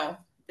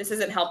 this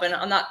isn't helping.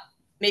 I'm not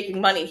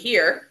making money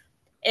here.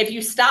 If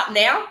you stop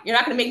now, you're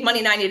not going to make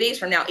money 90 days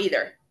from now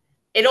either.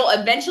 It'll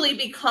eventually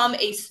become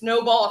a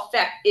snowball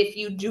effect if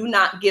you do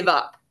not give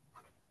up.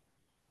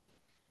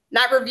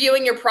 Not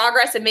reviewing your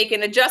progress and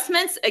making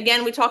adjustments.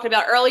 Again, we talked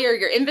about earlier,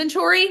 your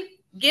inventory.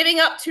 Giving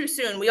up too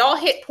soon. We all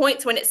hit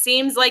points when it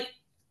seems like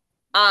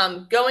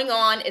going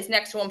on is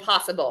next to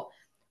impossible.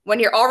 When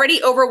you're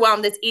already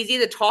overwhelmed, it's easy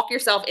to talk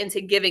yourself into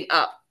giving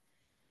up.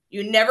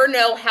 You never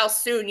know how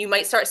soon you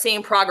might start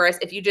seeing progress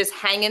if you just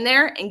hang in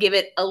there and give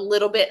it a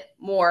little bit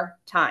more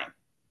time.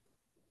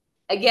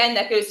 Again,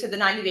 that goes to the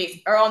 90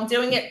 days. Or I'm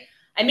doing it.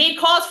 I made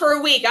calls for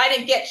a week. I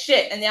didn't get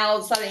shit. And then all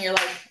of a sudden you're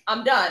like,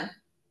 I'm done.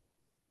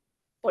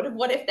 But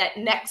what if that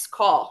next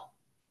call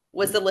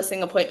was the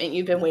listing appointment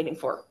you've been waiting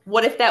for?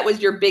 What if that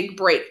was your big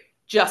break?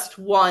 Just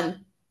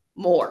one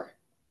more.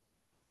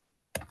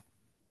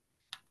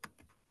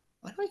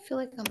 Why do I feel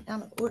like I'm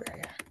out of order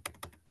here?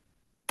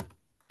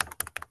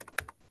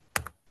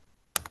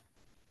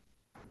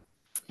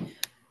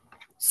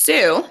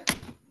 So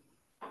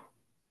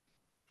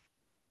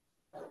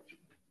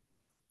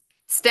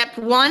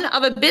step one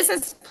of a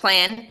business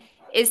plan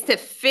is to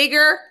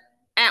figure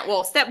out,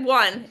 well, step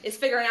one is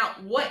figuring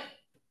out what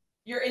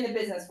you're in the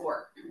business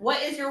for.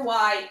 What is your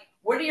why?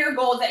 What are your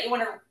goals that you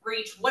want to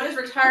reach? What does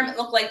retirement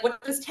look like?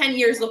 What does 10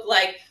 years look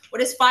like? What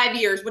does 5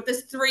 years? What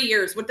does 3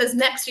 years? What does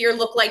next year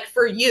look like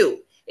for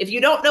you? If you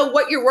don't know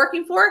what you're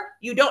working for,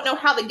 you don't know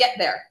how to get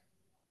there.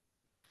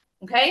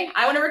 Okay?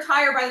 I want to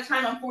retire by the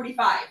time I'm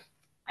 45.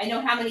 I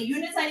know how many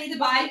units I need to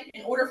buy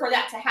in order for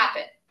that to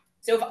happen.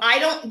 So if I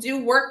don't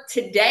do work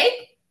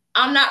today,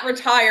 I'm not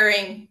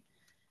retiring,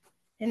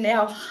 and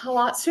now a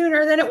lot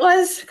sooner than it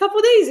was a couple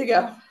of days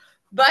ago.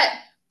 But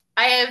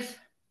I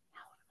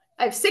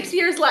have 6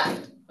 years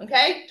left,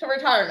 okay, to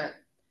retirement.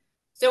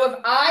 So if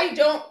I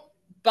don't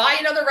buy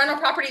another rental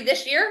property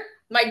this year,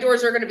 my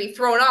doors are going to be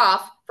thrown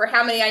off for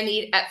how many I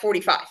need at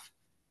 45.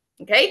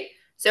 Okay?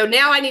 So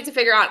now I need to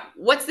figure out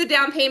what's the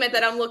down payment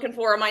that I'm looking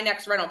for on my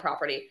next rental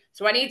property.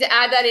 So I need to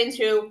add that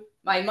into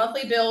my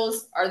monthly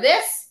bills are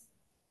this,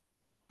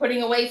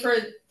 putting away for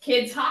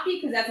kids hockey,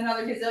 because that's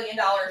another gazillion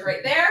dollars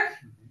right there.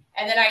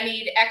 And then I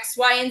need X,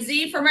 Y, and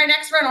Z for my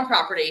next rental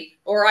property,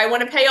 or I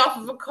want to pay off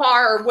of a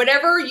car, or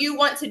whatever you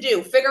want to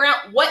do. Figure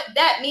out what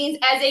that means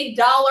as a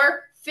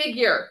dollar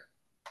figure.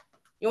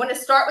 You want to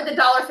start with the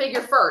dollar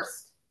figure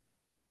first.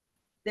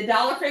 The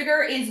dollar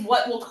figure is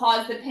what will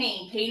cause the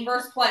pain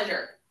versus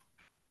pleasure.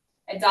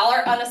 A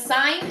dollar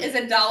unassigned is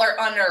a dollar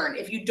unearned.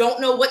 If you don't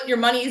know what your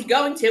money is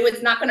going to,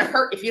 it's not going to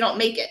hurt if you don't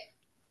make it.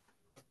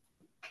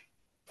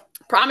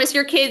 Promise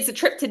your kids a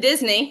trip to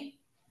Disney,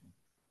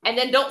 and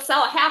then don't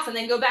sell a house and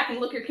then go back and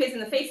look your kids in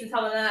the face and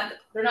tell them that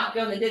they're not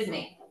going to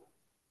Disney.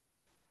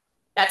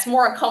 That's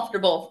more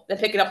uncomfortable than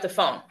picking up the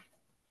phone.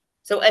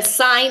 So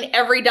assign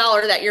every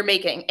dollar that you're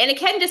making. And it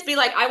can just be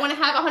like, I want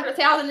to have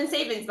 100,000 in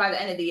savings by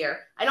the end of the year.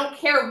 I don't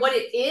care what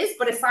it is,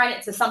 but assign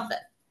it to something.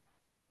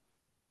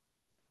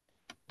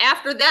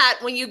 After that,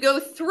 when you go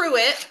through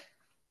it,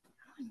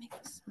 let me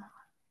make this small.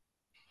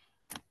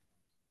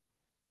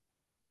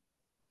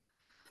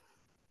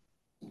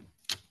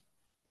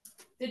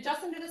 Did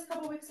Justin do this a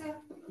couple weeks ago?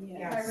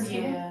 Yes.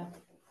 Yeah.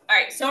 All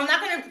right, so I'm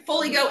not going to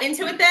fully go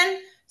into it then.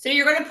 So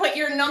you're going to put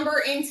your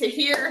number into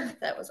here.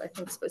 That was, I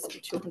think, supposed to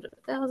be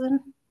 200,000.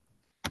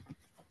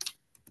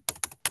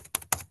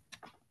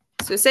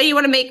 So say you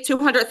want to make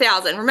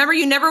 200,000. Remember,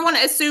 you never want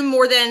to assume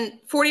more than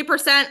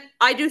 40%.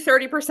 I do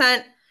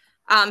 30%.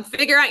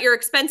 Figure out your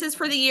expenses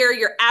for the year,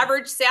 your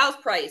average sales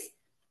price.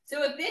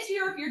 So if this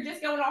year, if you're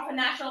just going off of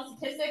national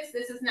statistics,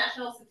 this is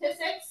national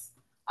statistics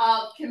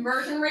of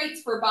conversion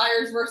rates for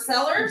buyers versus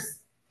sellers.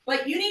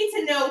 But you need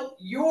to know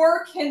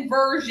your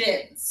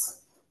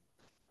conversions.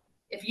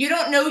 If you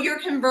don't know your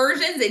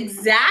conversions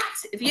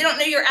exact, if you don't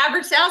know your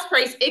average sales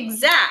price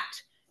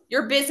exact,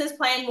 your business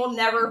plan will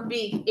never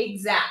be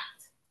exact.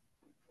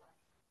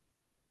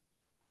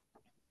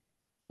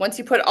 Once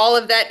you put all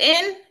of that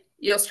in,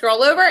 you'll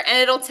scroll over and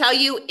it'll tell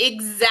you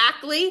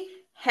exactly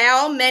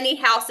how many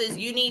houses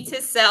you need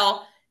to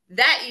sell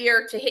that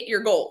year to hit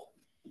your goal.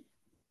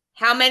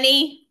 How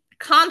many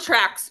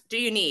contracts do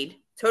you need?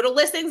 Total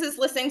listings is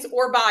listings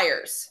or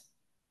buyers.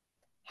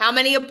 How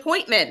many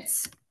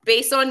appointments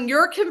based on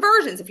your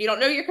conversions? If you don't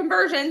know your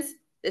conversions,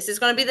 this is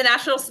going to be the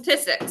national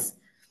statistics.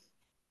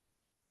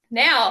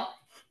 Now,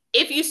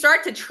 if you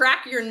start to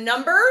track your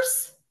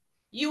numbers,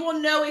 you will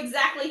know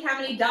exactly how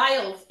many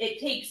dials it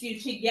takes you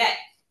to get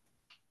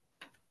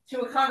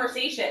to a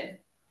conversation.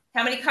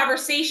 How many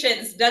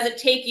conversations does it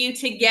take you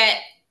to get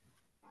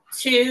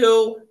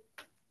to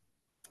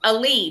a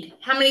lead?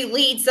 How many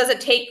leads does it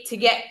take to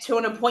get to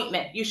an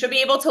appointment? You should be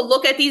able to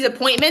look at these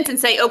appointments and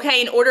say,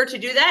 okay, in order to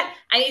do that,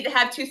 I need to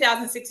have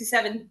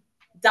 2,067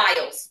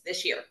 dials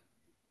this year.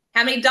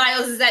 How many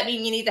dials does that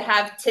mean you need to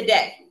have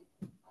today?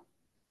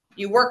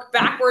 You work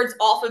backwards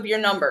off of your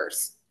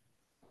numbers.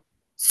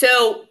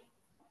 So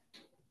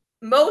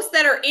most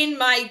that are in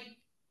my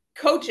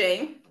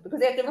coaching, because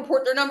they have to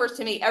report their numbers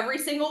to me every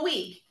single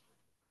week,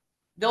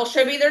 they'll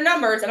show me their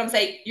numbers and I'm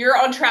saying,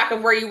 you're on track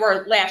of where you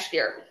were last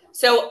year.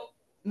 So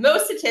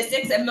most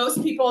statistics and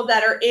most people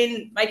that are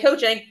in my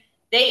coaching,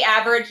 they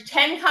average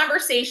 10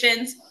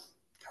 conversations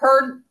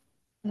per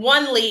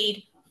one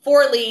lead,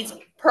 4 leads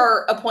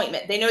per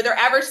appointment. They know their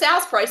average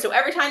sales price. So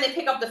every time they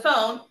pick up the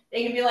phone,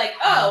 they can be like,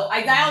 oh,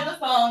 I dialed the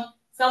phone.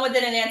 Someone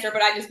didn't answer,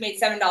 but I just made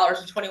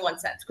 $7.21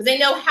 because they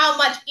know how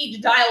much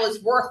each dial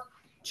is worth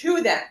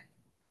to them.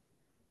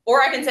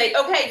 Or I can say,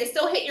 okay, to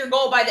still hit your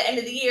goal by the end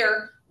of the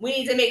year, we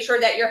need to make sure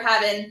that you're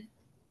having,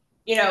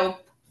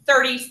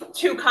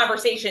 32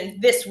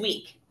 conversations this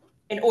week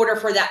in order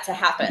for that to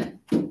happen.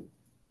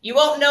 You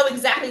won't know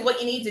exactly what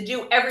you need to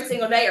do every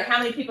single day or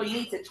how many people you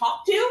need to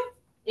talk to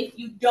if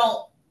you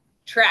don't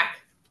track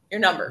your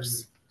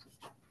numbers.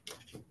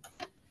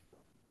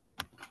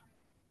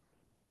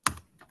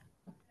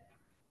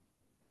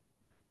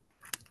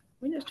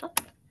 We just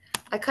talked.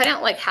 I cut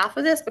out like half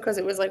of this because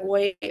it was like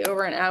way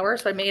over an hour,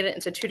 so I made it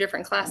into 2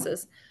 different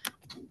classes.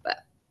 But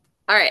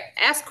all right,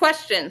 ask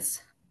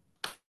questions.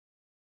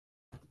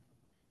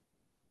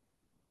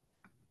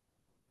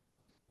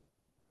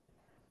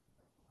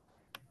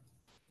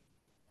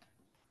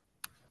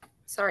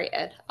 Sorry,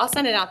 Ed. I'll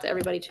send it out to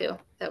everybody too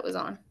that was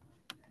on.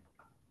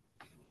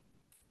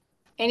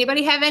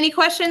 Anybody have any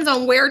questions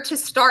on where to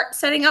start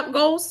setting up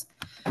goals?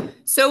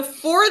 So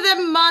for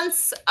the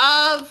months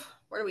of,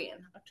 where are we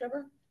in?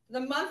 October? The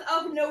month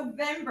of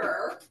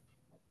November,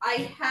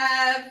 I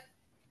have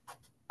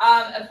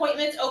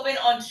appointments open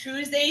on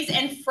Tuesdays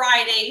and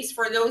Fridays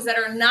for those that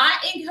are not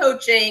in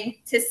coaching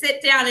to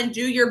sit down and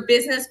do your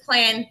business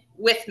plan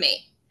with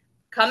me.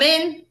 Come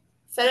in,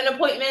 set an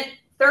appointment,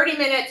 30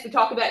 minutes. We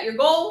talk about your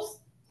goals.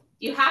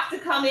 You have to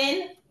come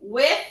in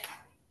with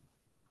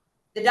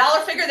the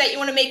dollar figure that you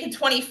want to make in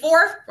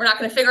 24. We're not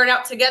going to figure it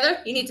out together.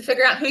 You need to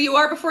figure out who you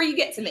are before you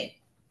get to me.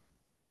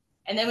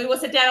 And then we will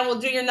sit down and we'll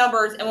do your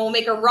numbers and we'll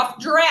make a rough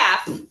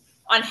draft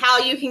on how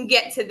you can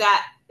get to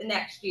that the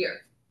next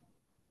year.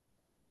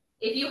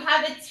 If you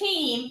have a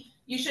team,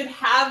 you should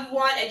have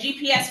a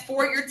GPS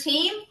for your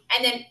team,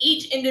 and then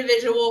each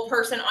individual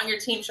person on your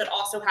team should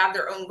also have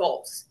their own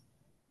goals.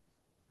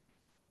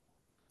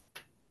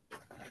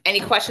 Any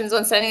questions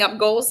on setting up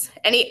goals?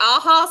 Any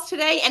ahas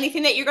today?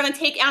 Anything that you're going to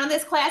take out of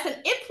this class and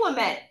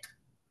implement?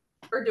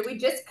 Or do we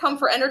just come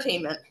for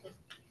entertainment?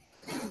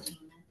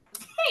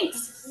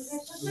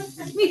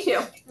 Thanks. Me too.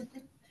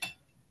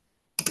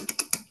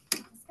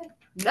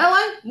 No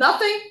one?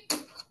 Nothing?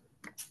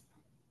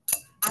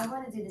 I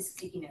want to do the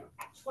sticky note.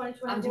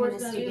 I'm 2024 doing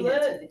is the gonna sticky be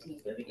note lit.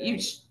 to the team.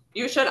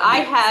 You should. I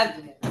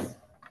have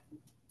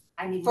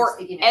I need for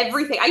sticky notes.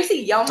 everything. I used to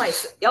yell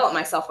at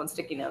myself on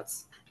sticky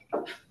notes.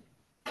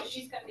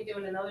 She's got me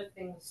doing another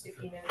thing with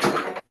sticky notes.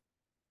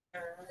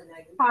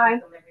 Hi.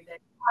 Every day.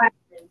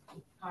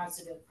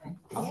 Positive thing.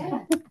 Yeah.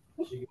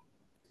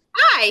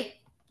 Hi.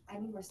 I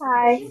need more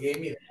Hi.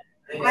 sticky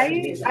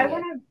notes.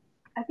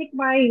 I think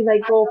my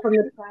goal from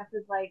this class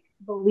is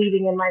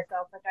believing in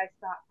myself. I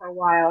stopped for a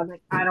while and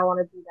I don't want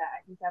to do that.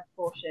 I think that's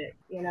bullshit,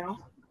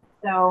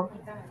 So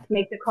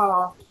make the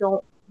call.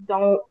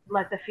 Don't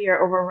let the fear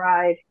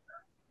override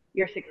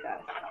your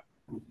success.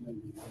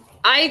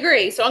 I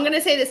agree. So I'm going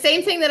to say the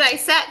same thing that I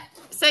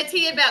said to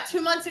you about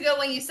 2 months ago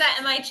when you sat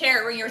in my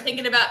chair when you were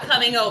thinking about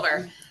coming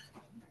over.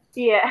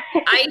 Yeah.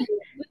 I did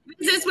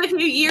this with you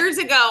years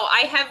ago.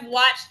 I have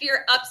watched your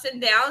ups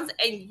and downs,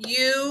 and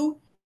you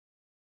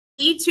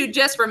need to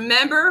just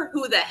remember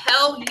who the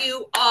hell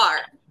you are.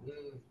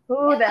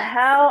 Who the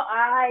hell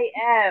I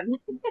am.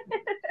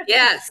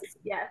 Yes.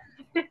 Yes.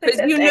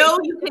 Because you know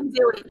you can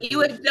do it.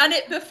 You have done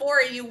it before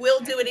and you will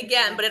do it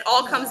again, but it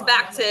all comes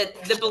back to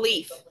the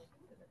belief.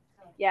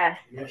 Yes.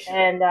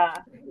 And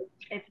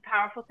it's a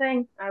powerful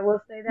thing. I will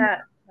say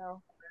that.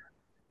 So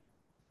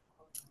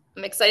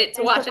I'm excited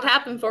to watch it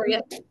happen for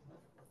you.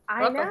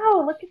 I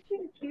know. Look at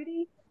you,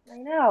 cutie. I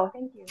know.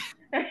 Thank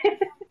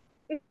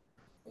you.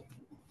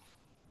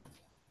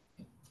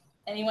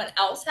 Anyone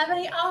else have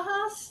any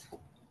ahas?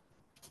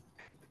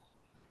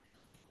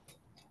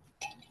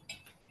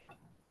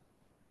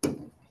 I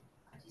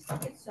just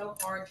think it's so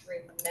hard to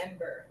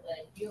remember.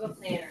 Like, you have a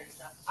planner and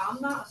stuff.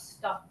 I'm not a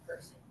stuff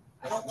person.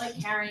 I don't like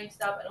carrying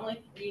stuff. I don't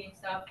like reading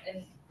stuff.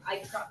 And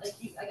I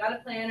got a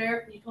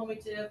planner. You told me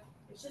to.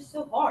 It's just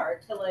so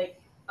hard to okay,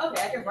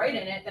 I can write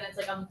in it. Then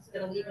it's I'm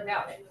gonna leave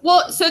without it.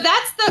 Well, so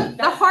that's the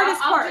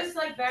hardest part. I'm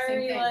just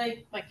very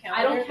My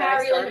I don't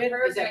carry a started,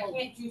 purse. is And at I home.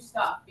 can't do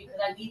stuff because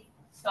I leave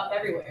stuff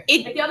everywhere.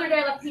 It- Like the other day,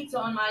 I left pizza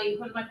on my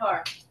hood of my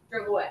car.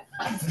 Drove away.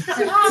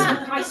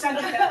 My son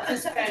felt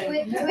this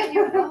pain. Do it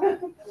your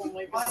phone.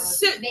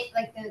 So, Make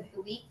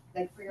the week,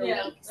 for your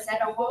Yeah, week, like set a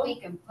the whole whole-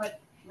 week and put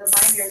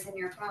reminders in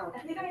your phone. I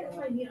think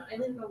I leave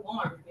an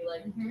alarm to be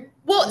like.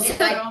 well, It's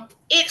so like,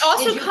 it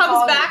also did you comes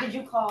call- back Did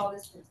you call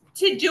this person?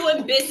 to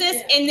doing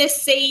business in the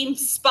same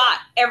spot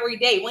every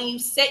day. When you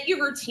set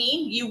your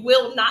routine, you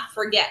will not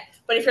forget.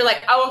 But if you're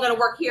like, oh, I'm going to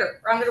work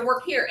here, or I'm going to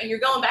work here, and you're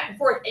going back and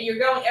forth, and you're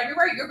going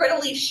everywhere, you're going to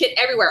leave shit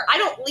everywhere. I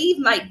don't leave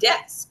my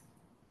desk.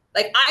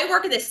 I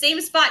work in the same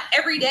spot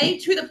every day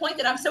to the point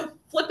that I'm so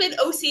flippin'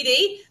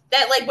 OCD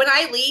that when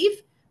I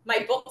leave,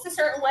 my book's a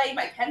certain way,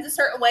 my pen's a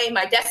certain way,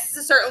 my desk is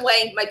a certain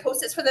way, my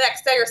post-its for the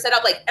next day are set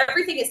up.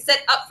 Everything is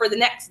set up for the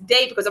next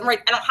day because I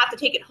don't have to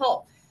take it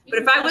home. But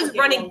if I was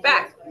running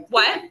back,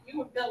 what?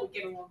 You and Bill would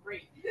get along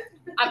great.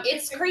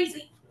 It's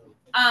crazy.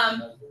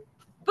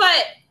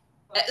 But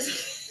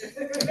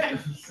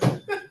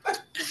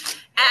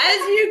as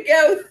you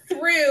go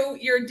through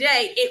your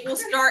day, it will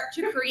start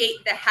to create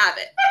the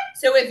habit.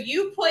 So if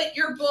you put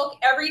your book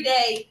every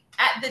day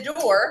at the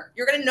door,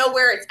 you're going to know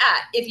where it's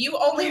at. If you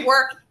only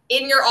work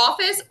in your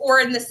office or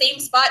in the same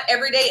spot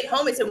every day at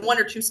home, it's in 1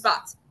 or 2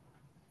 spots.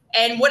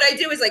 And what I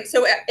do is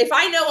so if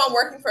I know I'm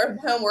working from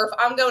home or if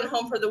I'm going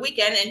home for the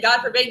weekend, and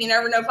God forbid, you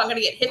never know if I'm going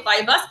to get hit by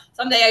a bus.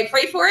 Someday I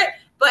pray for it.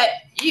 But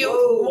you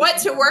want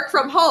to work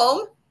from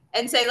home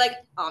and say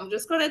I'm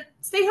just going to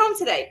stay home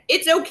today.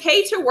 It's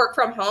okay to work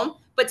from home,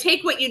 but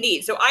take what you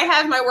need. So I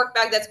have my work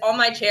bag that's on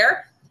my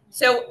chair.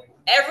 So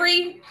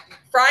every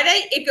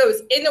Friday it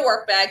goes in the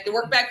work bag. The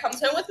work bag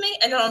comes home with me.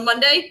 And then on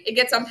Monday it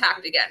gets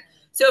unpacked again.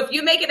 So if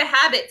you make it a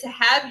habit to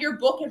have your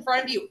book in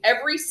front of you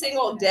every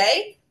single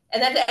day,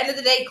 and at the end of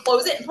the day,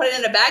 close it and put it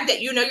in a bag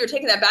that you're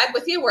taking that bag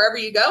with you wherever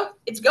you go,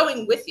 it's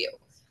going with you.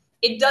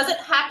 It doesn't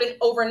happen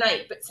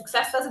overnight, but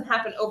success doesn't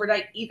happen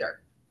overnight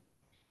either.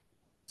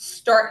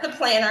 Start the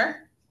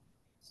planner.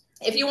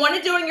 If you want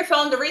to do it on your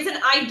phone, the reason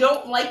I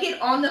don't like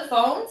it on the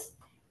phones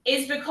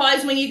is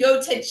because when you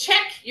go to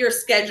check your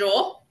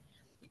schedule,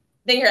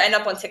 then you're end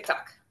up on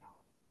TikTok.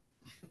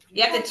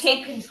 You have to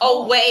take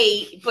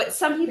away, but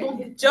some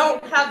people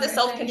don't have the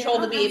self-control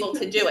to be able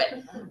to do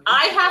it.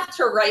 I have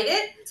to write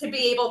it to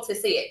be able to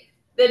see it.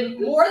 The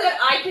more that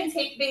I can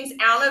take things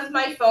out of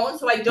my phone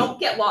so I don't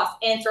get lost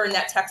answering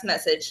that text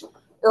message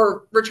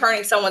or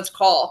returning someone's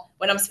call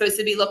when I'm supposed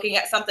to be looking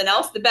at something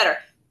else, the better.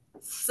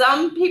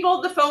 Some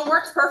people, the phone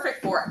works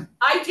perfect for.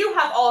 I do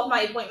have all of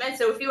my appointments,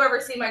 so if you ever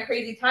see my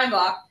crazy time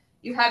block,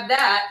 you have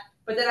that,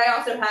 but then I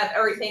also have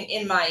everything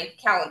in my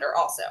calendar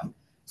also.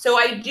 So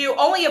I do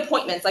only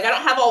appointments. Like I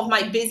don't have all of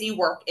my busy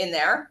work in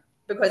there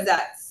because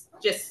that's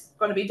just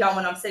going to be done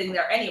when I'm sitting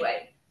there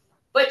anyway.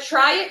 But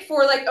try it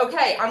for like,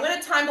 okay, I'm going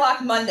to time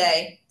block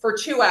Monday for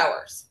 2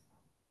 hours.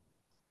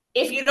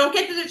 If you don't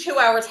get to the 2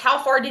 hours,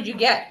 how far did you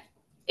get?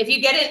 If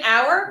you get an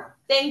hour,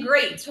 then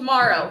great.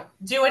 Tomorrow,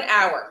 do an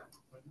hour.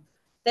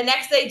 The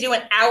next day, do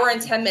an hour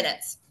and 10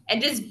 minutes.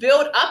 And just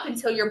build up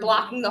until you're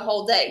blocking the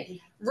whole day.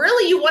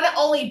 Really, you want to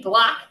only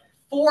block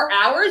 4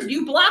 hours.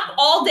 You block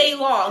all day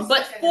long,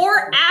 but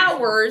 4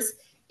 hours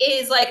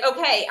is like,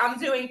 okay, I'm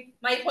doing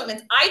my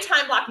appointments. I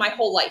time block my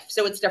whole life,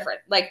 so it's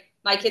different. Like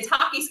my kids'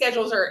 hockey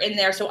schedules are in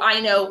there, so I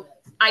know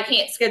I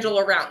can't schedule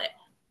around it.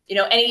 You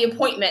know, any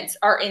appointments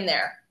are in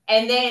there.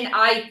 And then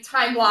I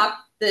time block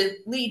the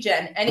lead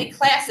gen, any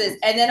classes,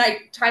 and then I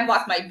time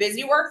block my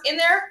busy work in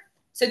there.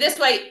 So this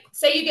way,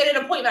 say you get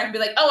an appointment, I can be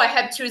like, oh, I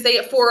have Tuesday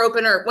at 4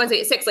 open or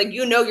Wednesday at 6. Like,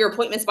 you know your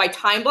appointments by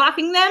time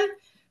blocking them.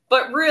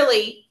 But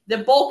really, the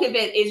bulk of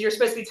it is you're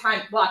supposed to be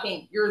time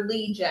blocking your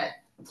lead gen.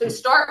 So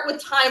start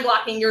with time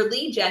blocking your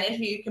lead gen. And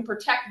if you can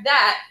protect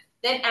that,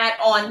 then add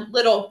on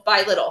little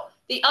by little.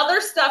 The other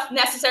stuff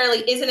necessarily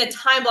isn't a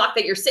time block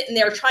that you're sitting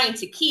there trying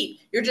to keep.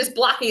 You're just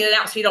blocking it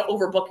out so you don't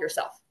overbook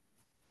yourself.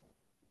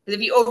 Because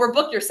if you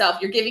overbook yourself,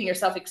 you're giving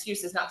yourself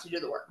excuses not to do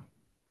the work.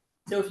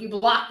 So if you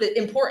block the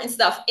important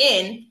stuff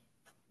in,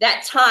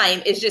 that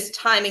time is just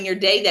time in your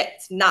day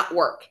that's not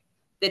work.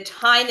 The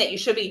time that you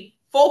should be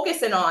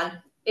focusing on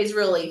is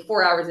really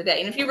 4 hours a day.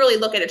 And if you really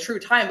look at a true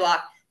time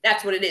block,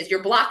 that's what it is.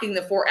 You're blocking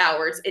the 4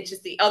 hours. It's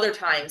just the other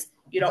times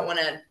you don't want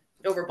to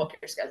overbook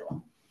your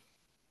schedule.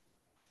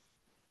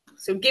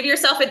 So give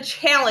yourself a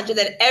challenge, and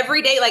then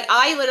every day, like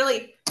I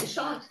literally,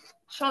 Sean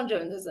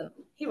Jones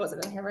he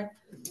wasn't in here, right?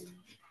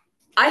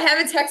 I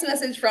have a text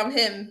message from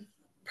him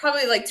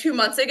probably like 2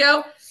 months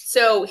ago.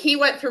 So he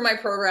went through my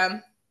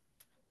program.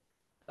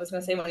 I was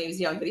going to say when he was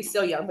young, but he's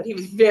still young, but he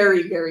was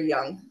very, very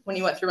young when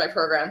he went through my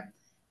program.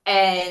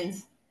 And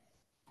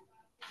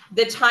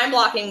the time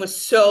blocking was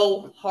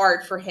so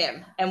hard for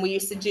him. And we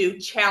used to do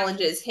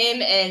challenges.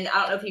 Him and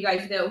I don't know if you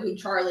guys know who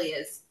Charlie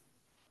is.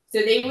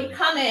 So they would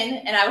come in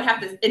and I would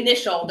have to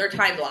initial their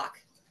time block.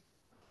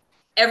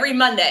 Every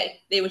Monday,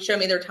 they would show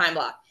me their time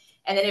block.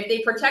 And then if they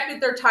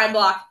protected their time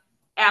block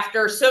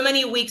after so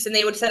many weeks and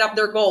they would set up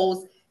their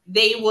goals,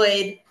 they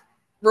would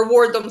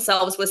reward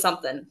themselves with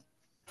something.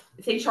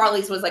 I think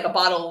Charlie's was like a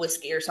bottle of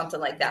whiskey or something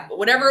like that. But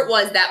whatever it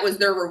was, that was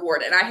their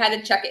reward. And I had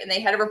to check it, and they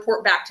had to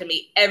report back to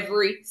me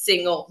every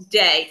single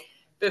day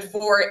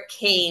before it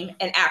came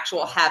an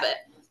actual habit.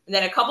 And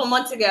then a couple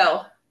months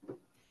ago,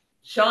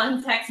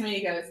 Sean texted me.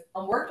 He goes,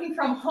 I'm working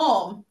from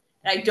home,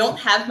 and I don't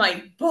have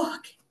my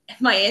book.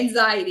 My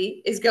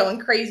anxiety is going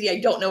crazy. I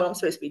don't know what I'm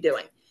supposed to be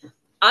doing.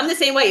 I'm the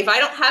same way. If I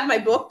don't have my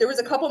book, there was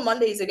a couple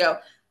Mondays ago,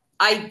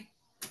 I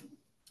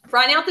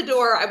ran out the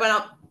door. I went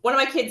out. One of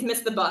my kids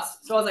missed the bus.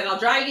 So I was like, I'll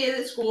drive you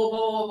to the school,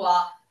 blah, blah,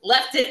 blah.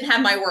 Left, didn't have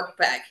my work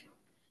bag.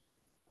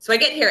 So I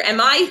get here, and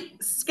my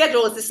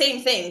schedule is the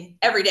same thing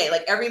every day.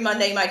 Like every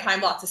Monday, my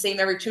time block's the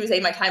same. Every Tuesday,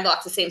 my time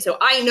block's the same. So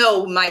I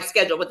know my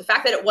schedule. But the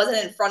fact that it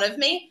wasn't in front of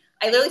me,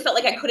 I literally felt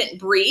like I couldn't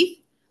breathe.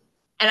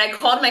 And I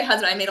called my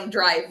husband. I made him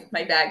drive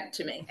my bag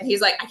to me. And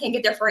he's like, I can't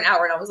get there for an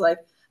hour. And I was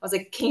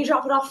like, can you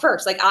drop it off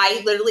first? Like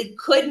I literally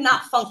could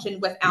not function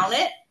without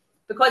it.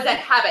 Because that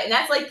habit, and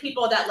that's like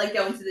people that like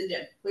going to the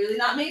gym. Clearly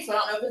not me, so I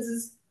don't know if this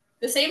is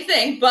the same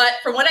thing. But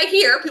from what I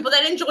hear, people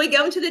that enjoy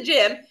going to the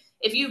gym,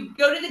 if you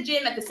go to the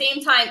gym at the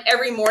same time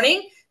every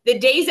morning, the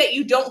days that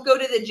you don't go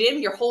to the gym,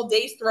 your whole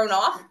day's thrown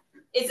off.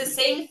 It's the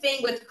same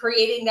thing with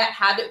creating that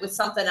habit with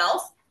something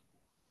else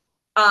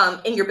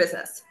in your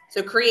business.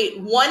 So create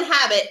one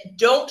habit.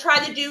 Don't try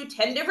to do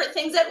 10 different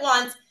things at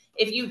once.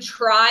 If you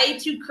try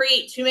to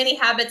create too many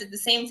habits at the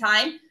same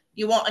time,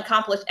 you won't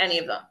accomplish any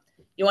of them.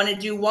 You want to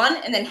do one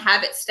and then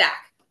have it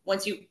stack.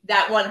 Once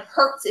that one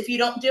hurts if you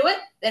don't do it,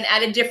 then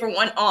add a different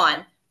one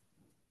on.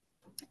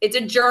 It's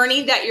a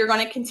journey that you're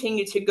going to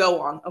continue to go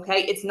on,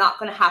 okay? It's not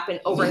going to happen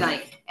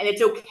overnight. And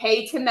it's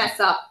okay to mess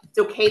up. It's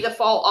okay to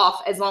fall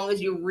off as long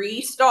as you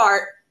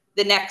restart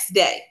the next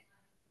day.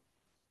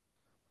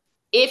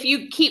 If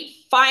you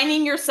keep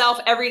finding yourself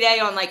every day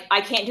on like,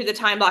 I can't do the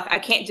time block, I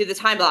can't do the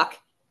time block,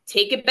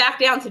 take it back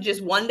down to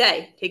just one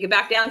day. Take it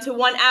back down to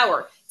 1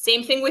 hour.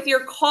 Same thing with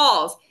your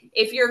calls.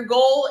 If your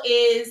goal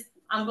is,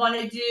 I'm going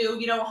to do,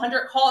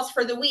 100 calls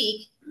for the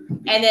week,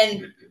 and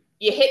then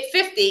you hit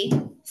 50,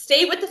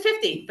 stay with the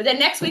 50. But then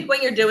next week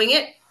when you're doing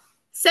it,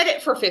 set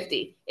it for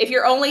 50. If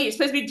you're supposed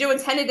to be doing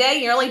 10 a day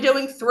and you're only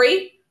doing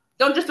 3,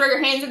 don't just throw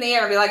your hands in the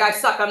air and be like, I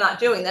suck, I'm not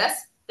doing this.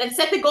 Then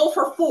set the goal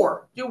for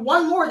 4. Do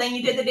 1 more than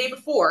you did the day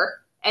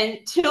before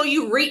until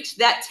you reach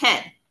that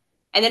 10.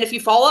 And then if you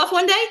fall off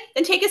one day,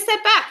 then take a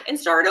step back and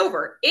start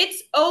over.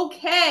 It's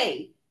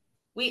okay.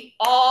 We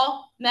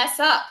all mess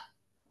up.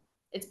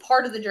 It's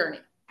part of the journey.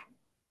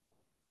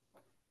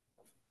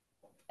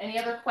 Any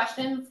other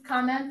questions,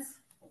 comments?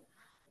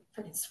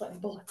 Freaking sweating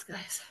bullets,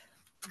 guys.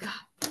 God.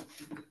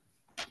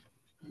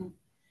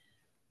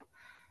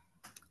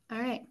 All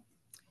right.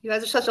 You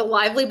guys are such a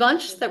lively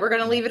bunch that we're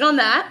going to leave it on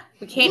that.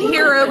 We can't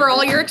hear over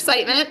all your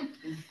excitement.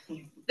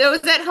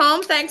 Those at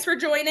home, thanks for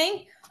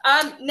joining.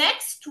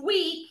 Next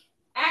week,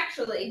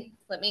 actually,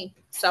 let me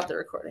stop the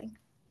recording.